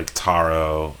good like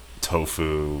taro,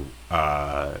 tofu,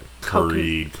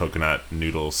 curried coconut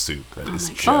noodle soup that is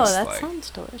just that sounds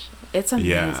delicious. It's amazing.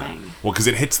 Yeah. Well, because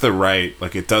it hits the right,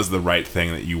 like it does the right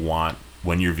thing that you want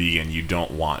when you're vegan. You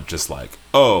don't want just like,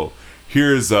 oh,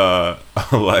 here's a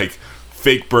like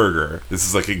fake burger. This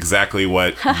is like exactly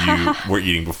what you were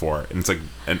eating before, and it's like,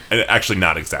 and actually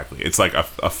not exactly. It's like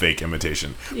a fake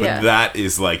imitation, but that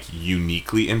is like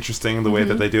uniquely interesting the way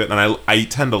that they do it. And I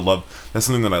tend to love. That's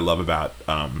something that I love about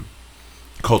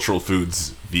cultural foods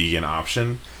vegan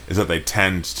option is that they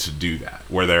tend to do that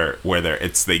where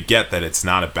they get that it's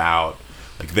not about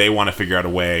like they want to figure out a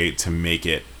way to make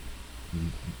it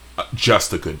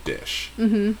just a good dish,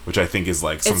 which I think is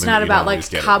like something it's not that about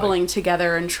like cobbling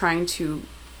together and trying to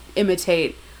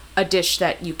imitate a dish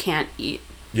that you can't eat.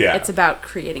 Yeah, it's about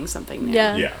creating something new.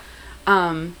 Yeah.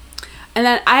 And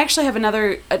then I actually have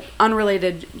another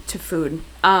unrelated to food.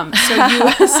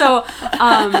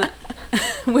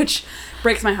 Which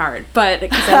breaks my heart, but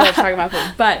because I love talking about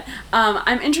food. But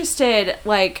I'm interested,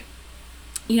 like,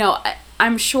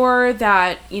 I'm sure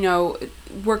that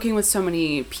working with so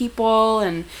many people,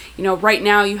 and right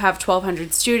now you have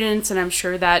 1,200 students, and I'm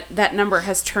sure that number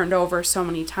has turned over so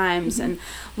many times. And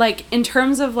like in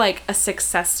terms of like a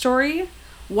success story,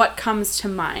 what comes to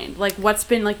mind? Like what's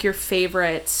been like your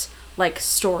favorite like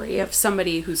story of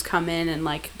somebody who's come in and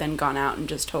like then gone out and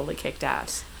just totally kicked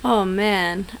ass? Oh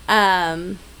man.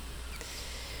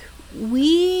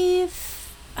 We've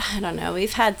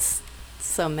had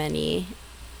so many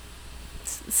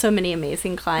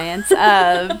amazing clients.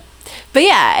 But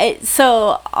yeah,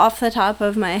 so off the top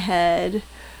of my head,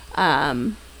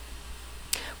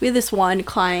 we had this one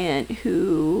client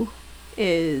who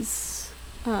is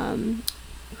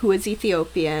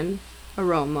Ethiopian,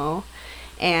 Oromo,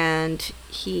 and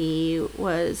he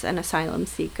was an asylum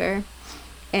seeker,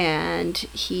 and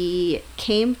he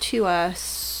came to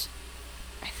us,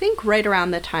 I think, right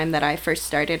around the time that I first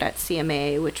started at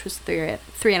CMA, which was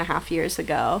 3.5 years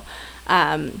ago.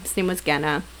 His name was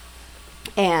Genna,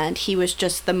 and he was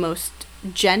just the most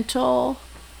gentle,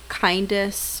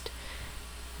 kindest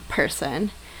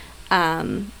person.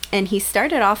 And he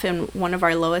started off in one of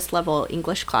our lowest level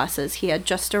English classes. He had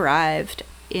just arrived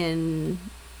in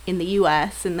the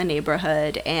U.S., in the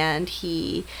neighborhood, and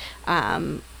he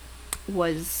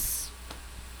was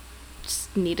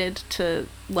just needed to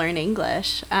learn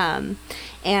English. And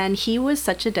he was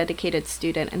such a dedicated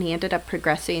student, and he ended up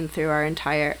progressing through our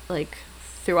entire,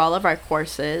 through all of our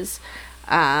courses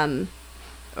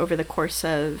over the course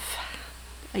of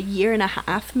a year and a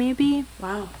half, maybe.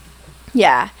 Wow.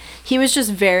 Yeah, he was just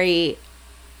a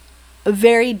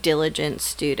very diligent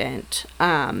student,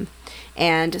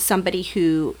 and somebody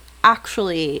who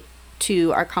actually,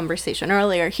 to our conversation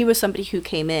earlier, he was somebody who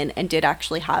came in and did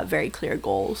actually have very clear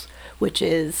goals, which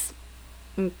is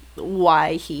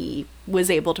why he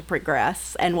was able to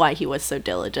progress and why he was so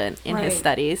diligent in his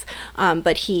studies.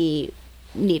 But he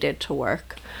needed to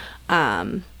work.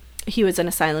 He was an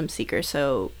asylum seeker,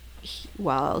 so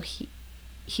while he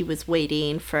was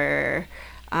waiting for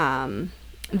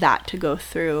that to go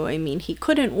through, I mean, he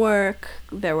couldn't work.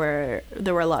 There were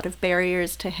a lot of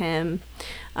barriers to him,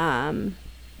 but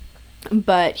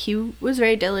he was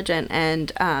very diligent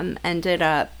and ended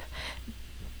up,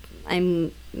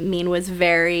 was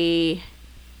very,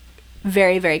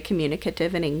 very, very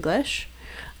communicative in English.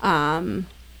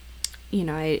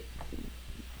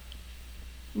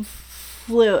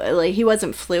 He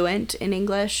wasn't fluent in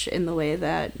English in the way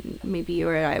that maybe you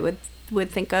or I would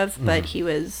think of, but he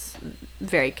was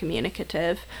very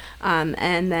communicative.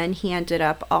 And then he ended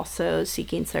up also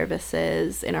seeking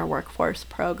services in our workforce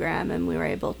program, and we were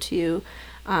able to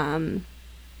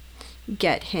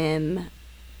get him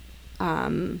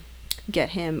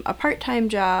a part-time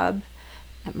job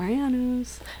at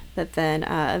Mariano's that then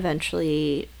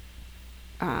eventually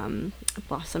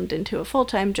blossomed into a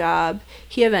full-time job.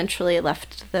 He eventually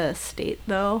left the state,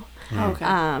 though.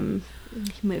 Okay.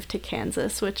 He moved to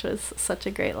Kansas, which was such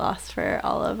a great loss for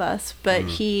all of us. But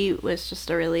he was just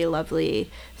a really lovely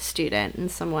student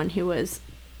and someone who was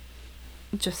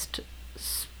just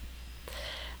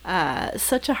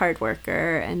such a hard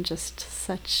worker and just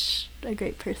such a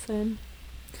great person.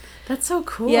 That's so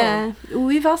cool. Yeah.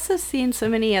 We've also seen so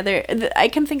many other... I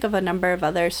can think of a number of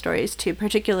other stories, too,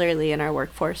 particularly in our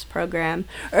workforce program,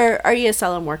 or our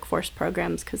ESL and workforce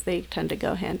programs, because they tend to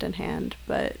go hand in hand.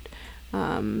 But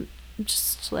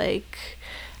just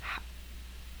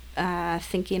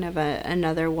thinking of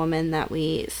another woman that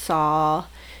we saw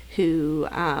who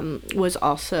was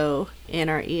also in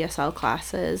our ESL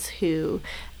classes, who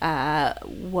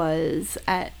was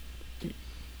at...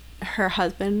 Her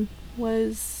husband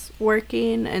was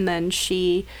working, and then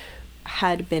she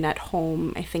had been at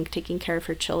home, I think, taking care of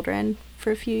her children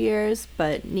for a few years,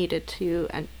 but they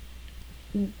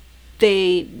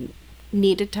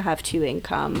needed to have 2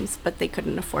 incomes, but they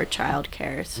couldn't afford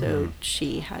childcare, so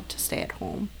she had to stay at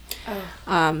home.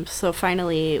 So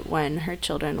finally, when her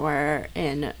children were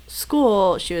in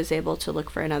school, she was able to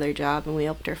look for another job, and we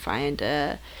helped her find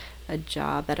a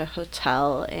job at a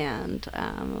hotel, and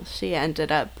she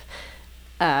ended up...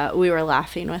 we were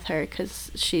laughing with her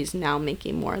because she's now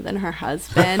making more than her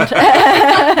husband.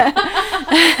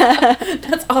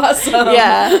 That's awesome.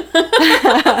 Yeah.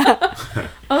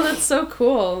 Oh, that's so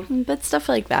cool. But stuff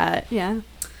like that, yeah.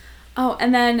 Oh,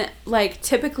 and then,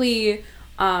 typically,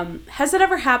 has it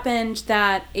ever happened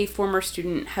that a former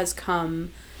student has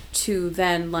come to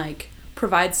then,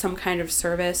 provide some kind of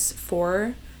service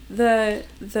for the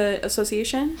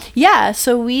association? Yeah,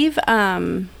 so we've...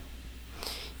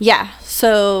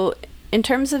 so in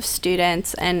terms of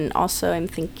students, and also I'm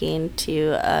thinking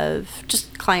too of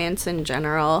just clients in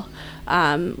general,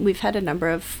 we've had a number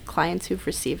of clients who've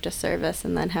received a service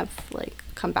and then have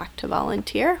come back to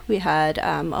volunteer. We had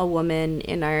a woman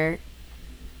in our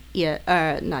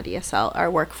not ESL, our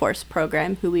workforce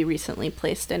program, who we recently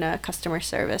placed in a customer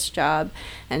service job,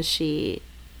 and she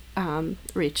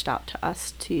reached out to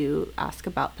us to ask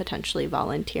about potentially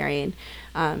volunteering.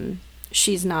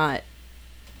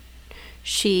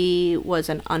 She was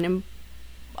an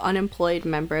unemployed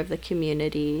member of the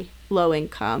community, low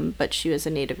income, but she was a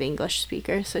native English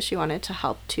speaker, so she wanted to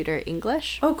help tutor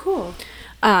English. Oh, cool.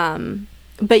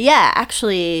 But yeah,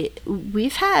 actually,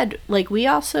 we've had, we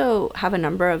also have a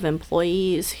number of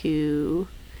employees who,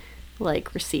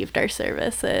 like received our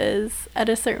services at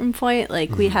a certain point.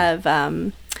 Like we have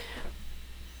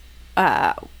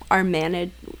our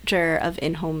manager of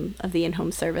the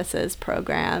in-home services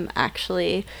program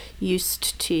actually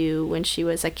used to, when she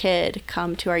was a kid,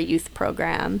 come to our youth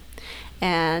program.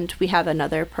 And we have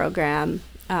another program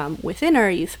within our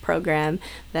youth program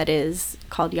that is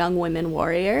called Young Women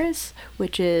Warriors,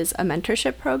 which is a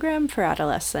mentorship program for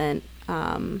adolescent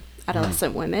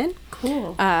women.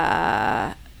 Cool.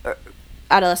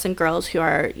 Adolescent girls who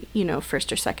are,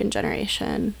 first or second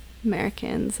generation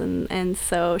Americans. And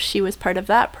so she was part of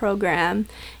that program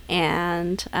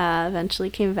and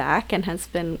eventually came back and has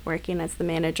been working as the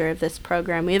manager of this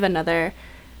program. We have another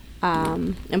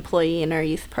employee in our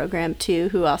youth program too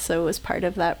who also was part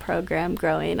of that program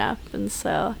growing up. And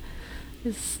so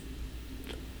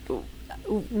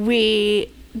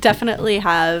we definitely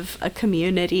have a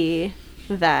community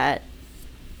that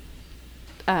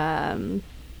kind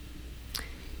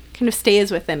of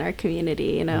stays within our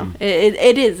community,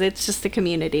 It's just a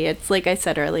community. It's like I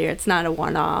said earlier, it's not a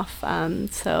one-off.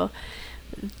 So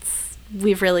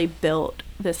we've really built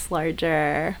this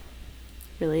larger,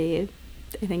 really,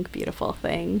 I think, beautiful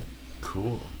thing.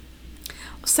 Cool.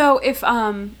 So if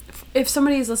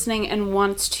somebody's listening and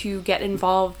wants to get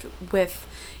involved with,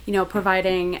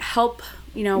 providing help,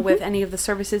 with any of the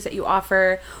services that you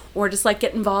offer, or just like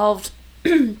get involved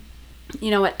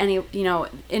at any,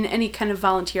 in any kind of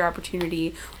volunteer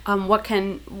opportunity,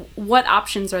 what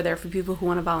options are there for people who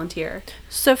want to volunteer?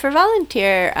 So for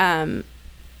volunteer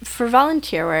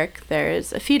work,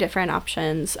 there's a few different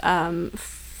options.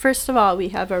 First of all, we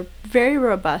have a very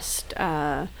robust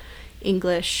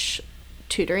English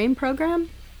tutoring program.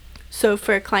 So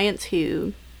for clients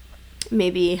who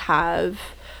maybe have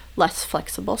less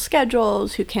flexible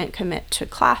schedules, who can't commit to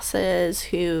classes,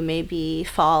 who maybe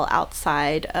fall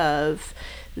outside of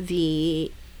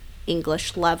the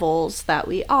English levels that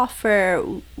we offer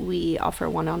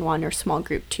one-on-one or small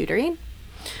group tutoring.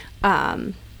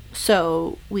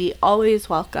 So we always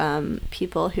welcome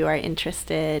people who are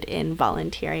interested in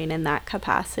volunteering in that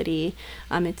capacity.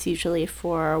 It's usually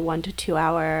for 1 to 2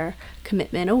 hour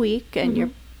commitment a week,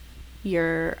 and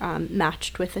you're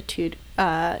matched with a tutor.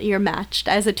 You're matched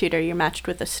as a tutor. You're matched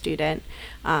with a student,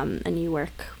 and you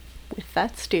work with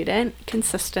that student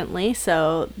consistently.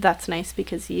 So that's nice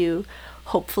because you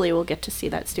hopefully will get to see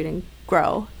that student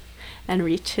grow and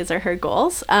reach his or her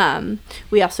goals.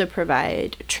 We also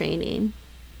provide training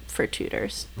for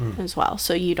tutors as well,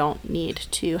 so you don't need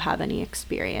to have any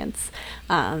experience,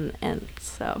 and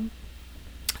so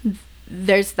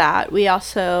there's that. We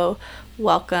also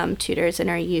welcome tutors in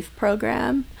our youth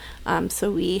program.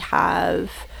 So we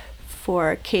have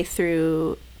for K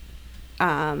through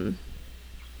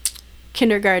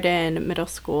kindergarten, middle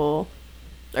school,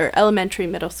 or elementary,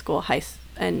 middle school,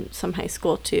 and some high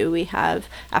school too. We have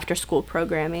after school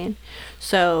programming.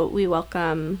 So we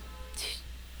welcome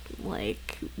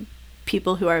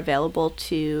people who are available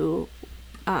to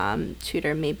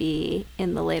tutor maybe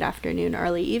in the late afternoon,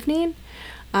 early evening,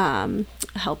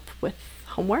 help with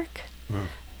homework,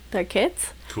 their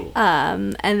kids. Cool.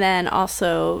 And then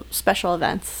also special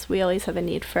events. We always have a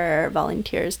need for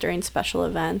volunteers during special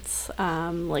events,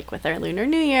 like with our Lunar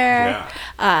New Year.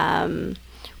 Yeah.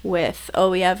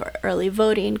 We have early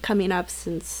voting coming up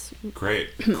since...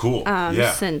 Great. Cool.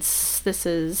 Since this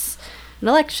is an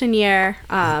election year.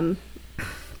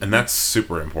 And that's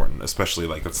super important, especially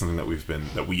that's something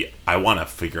I want to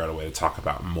figure out a way to talk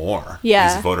about more.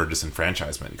 Yeah. Is voter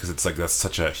disenfranchisement, because it's that's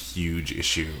such a huge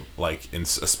issue,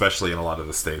 especially in a lot of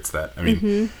the states that,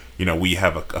 we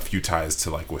have a few ties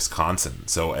to Wisconsin.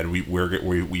 So, and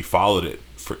we followed it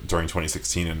during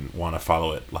 2016 and want to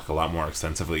follow it a lot more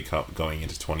extensively going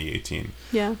into 2018.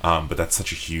 Yeah. But that's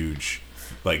such a huge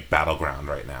battleground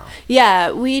right now.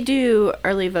 Yeah, we do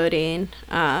early voting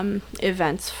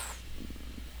events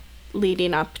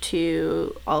leading up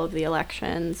to all of the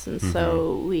elections, and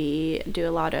so we do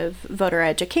a lot of voter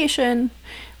education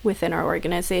within our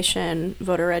organization,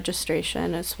 voter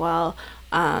registration as well,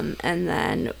 and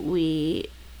then we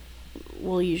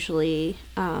will usually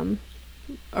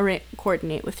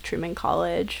coordinate with Truman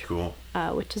College, cool,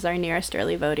 which is our nearest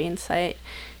early voting site,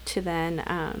 to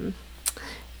then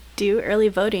do early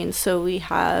voting. So we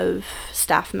have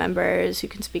staff members who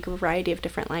can speak a variety of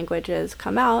different languages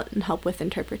come out and help with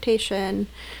interpretation.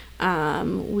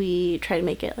 We try to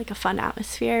make it a fun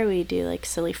atmosphere. We do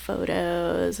silly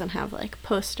photos and have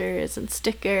posters and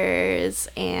stickers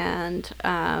and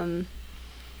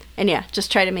yeah,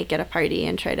 just try to make it a party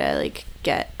and try to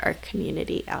get our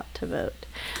community out to vote.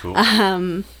 Cool.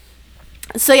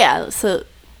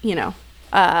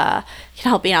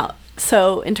 Helping out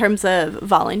So in terms of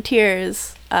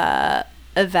volunteers,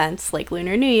 events like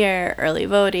Lunar New Year, early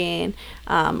voting,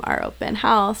 our open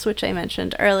house, which I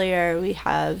mentioned earlier, we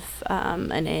have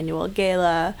an annual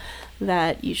gala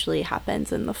that usually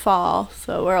happens in the fall.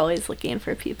 So we're always looking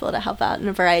for people to help out in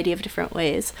a variety of different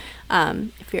ways.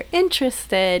 If you're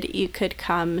interested, you could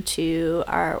come to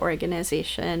our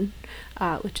organization,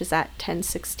 which is at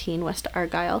 1016 West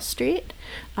Argyle Street,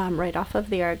 right off of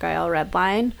the Argyle Red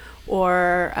Line.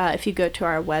 Or if you go to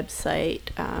our website,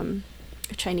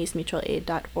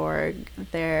 ChineseMutualAid.org,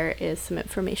 there is some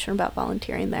information about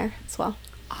volunteering there as well.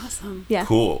 Awesome. Yeah.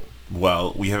 Cool.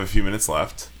 Well, we have a few minutes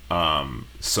left.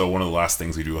 So one of the last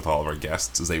things we do with all of our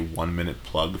guests is a 1-minute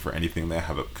plug for anything they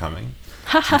have upcoming.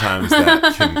 Sometimes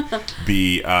that can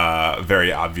be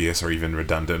very obvious or even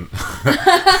redundant.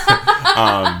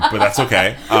 But that's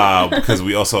okay. Because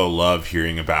we also love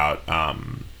hearing about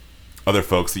other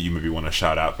folks that you maybe want to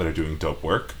shout out that are doing dope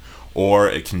work. Or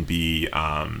it can be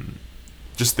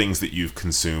just things that you've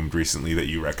consumed recently that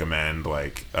you recommend,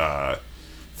 like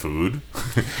food.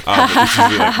 It's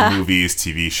usually like movies,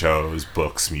 TV shows,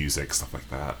 books, music, stuff like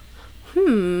that.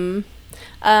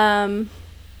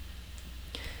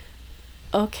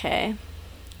 Okay.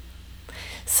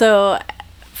 So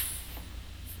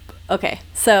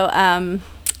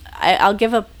I'll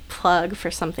give a plug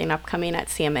for something upcoming at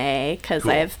CMA, because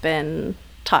Cool. I've been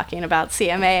talking about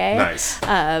CMA. Nice.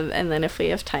 And then if we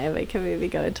have time, I can maybe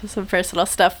go into some personal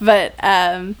stuff. But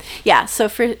so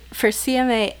for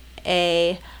CMA,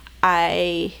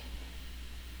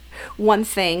 one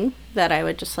thing that I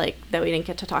would just like that we didn't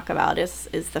get to talk about is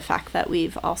the fact that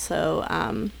we've also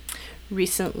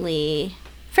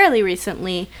fairly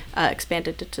recently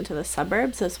expanded it into the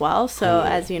suburbs as well. So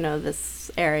Cool. as you know,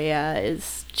 this area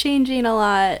is changing a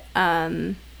lot,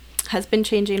 has been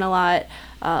changing a lot.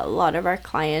 A lot of our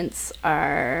clients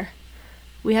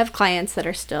we have clients that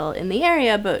are still in the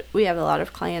area, but we have a lot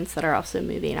of clients that are also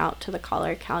moving out to the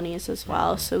collar counties as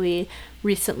well. So we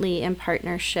recently, in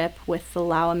partnership with the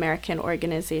Lao American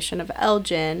Organization of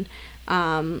Elgin,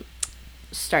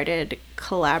 started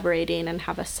collaborating and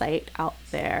have a site out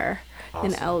there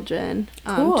in Elgin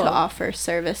Cool. to offer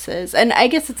services. And I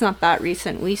guess it's not that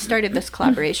recent. We started this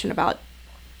collaboration about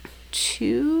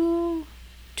two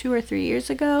or 3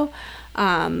 years ago.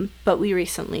 But we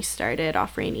recently started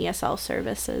offering ESL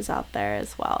services out there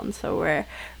as well. And so we're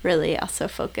really also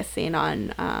focusing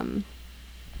on,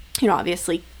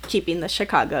 obviously keeping the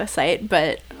Chicago site,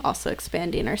 but also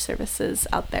expanding our services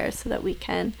out there so that we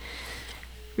can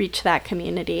reach that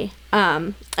community.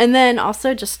 And then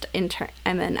also just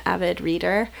I'm an avid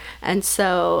reader. And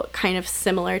so kind of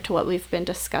similar to what we've been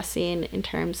discussing in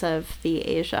terms of the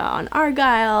Asia on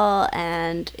Argyle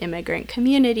and immigrant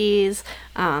communities,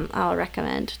 I'll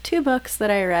recommend 2 books that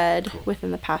I read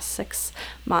within the past 6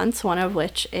 months, one of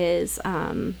which is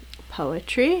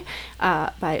Poetry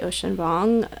by Ocean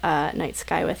Vuong, Night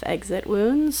Sky with Exit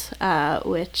Wounds,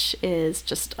 which is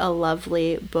just a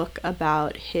lovely book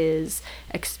about his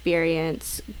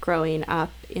experience growing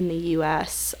up in the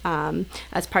U.S.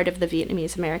 As part of the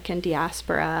Vietnamese American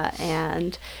diaspora,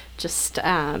 and just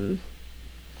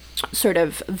sort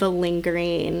of the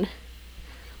lingering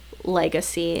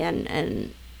legacy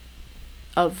and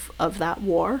of that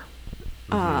war.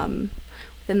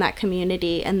 In that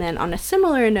community. And then on a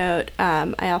similar note,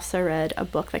 I also read a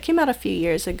book that came out a few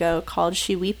years ago called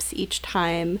She Weeps Each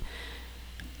Time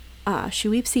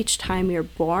You're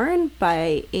Born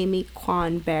by Amy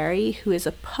Kwan Barry, who is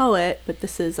a poet, but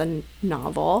this is a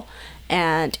novel,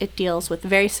 and it deals with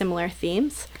very similar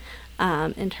themes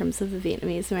in terms of the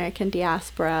Vietnamese American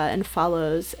diaspora, and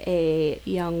follows a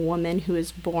young woman who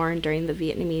was born during the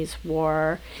Vietnamese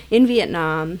War in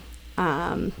Vietnam,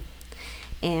 and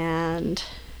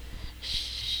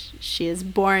she is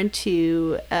born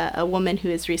to a woman who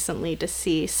is recently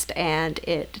deceased, and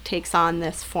it takes on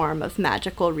this form of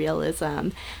magical realism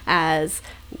as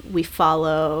we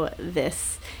follow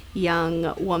this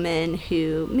young woman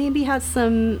who maybe has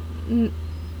some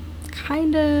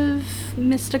kind of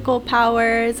mystical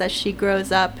powers as she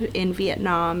grows up in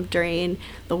Vietnam during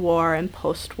the war and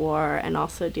post-war, and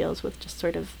also deals with just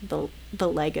sort of the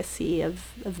legacy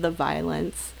of the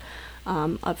violence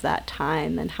of that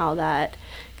time, and how that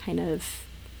kind of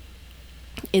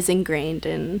is ingrained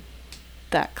in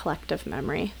that collective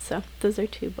memory. So those are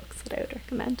 2 books that I would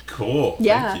recommend. Cool.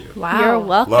 Yeah. Thank you. Wow. You're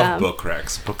welcome. Love book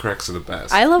recs. Book recs are the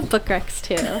best. I love book recs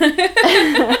too.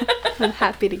 I'm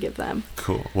happy to give them.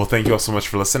 Cool. Well, thank you all so much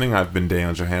for listening. I've been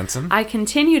Daniel Johansson. I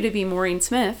continue to be Maureen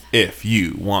Smith. If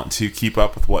you want to keep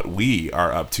up with what we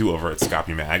are up to over at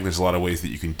Scapi Mag, there's a lot of ways that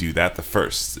you can do that. The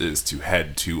first is to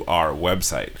head to our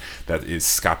website. That is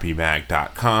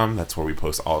scapimag.com. That's where we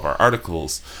post all of our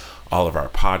articles, all of our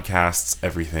podcasts,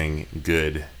 everything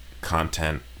good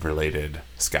content related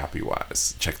Scapi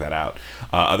wise. Check that out.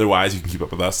 Otherwise, you can keep up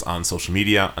with us on social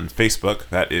media. On Facebook,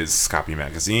 that is Scapi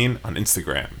Magazine. On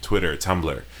Instagram, Twitter,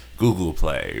 Tumblr, Google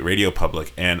Play, Radio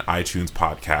Public, and iTunes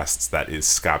podcasts, that is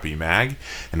Scapi Mag.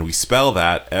 And we spell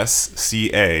that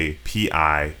SCAPIMAG.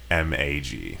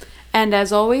 And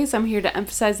as always, I'm here to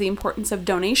emphasize the importance of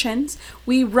donations.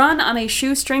 We run on a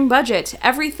shoestring budget.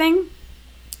 Everything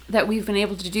that we've been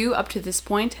able to do up to this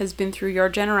point has been through your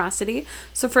generosity.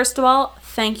 So first of all,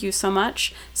 thank you so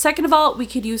much. Second of all, we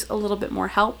could use a little bit more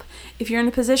help. If you're in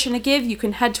a position to give, you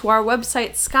can head to our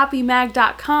website,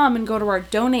 scapimag.com, and go to our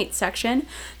donate section.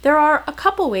 There are a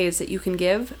couple ways that you can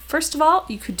give. First of all,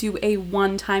 you could do a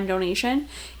one-time donation.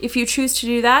 If you choose to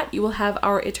do that, you will have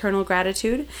our eternal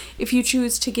gratitude. If you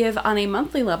choose to give on a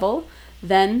monthly level,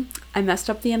 then I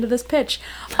messed up the end of this pitch.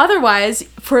 Otherwise,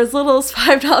 for as little as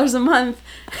 $5 a month,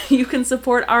 you can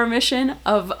support our mission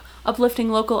of uplifting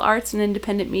local arts and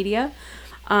independent media.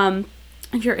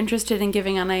 If you're interested in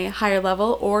giving on a higher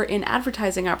level or in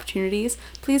advertising opportunities,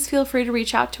 please feel free to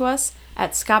reach out to us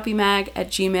at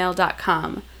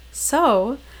scapimag@gmail.com.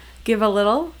 So, give a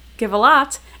little, give a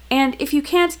lot, and if you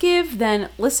can't give, then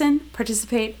listen,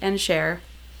 participate, and share.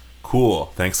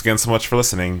 Cool. Thanks again so much for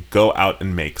listening. Go out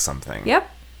and make something. Yep.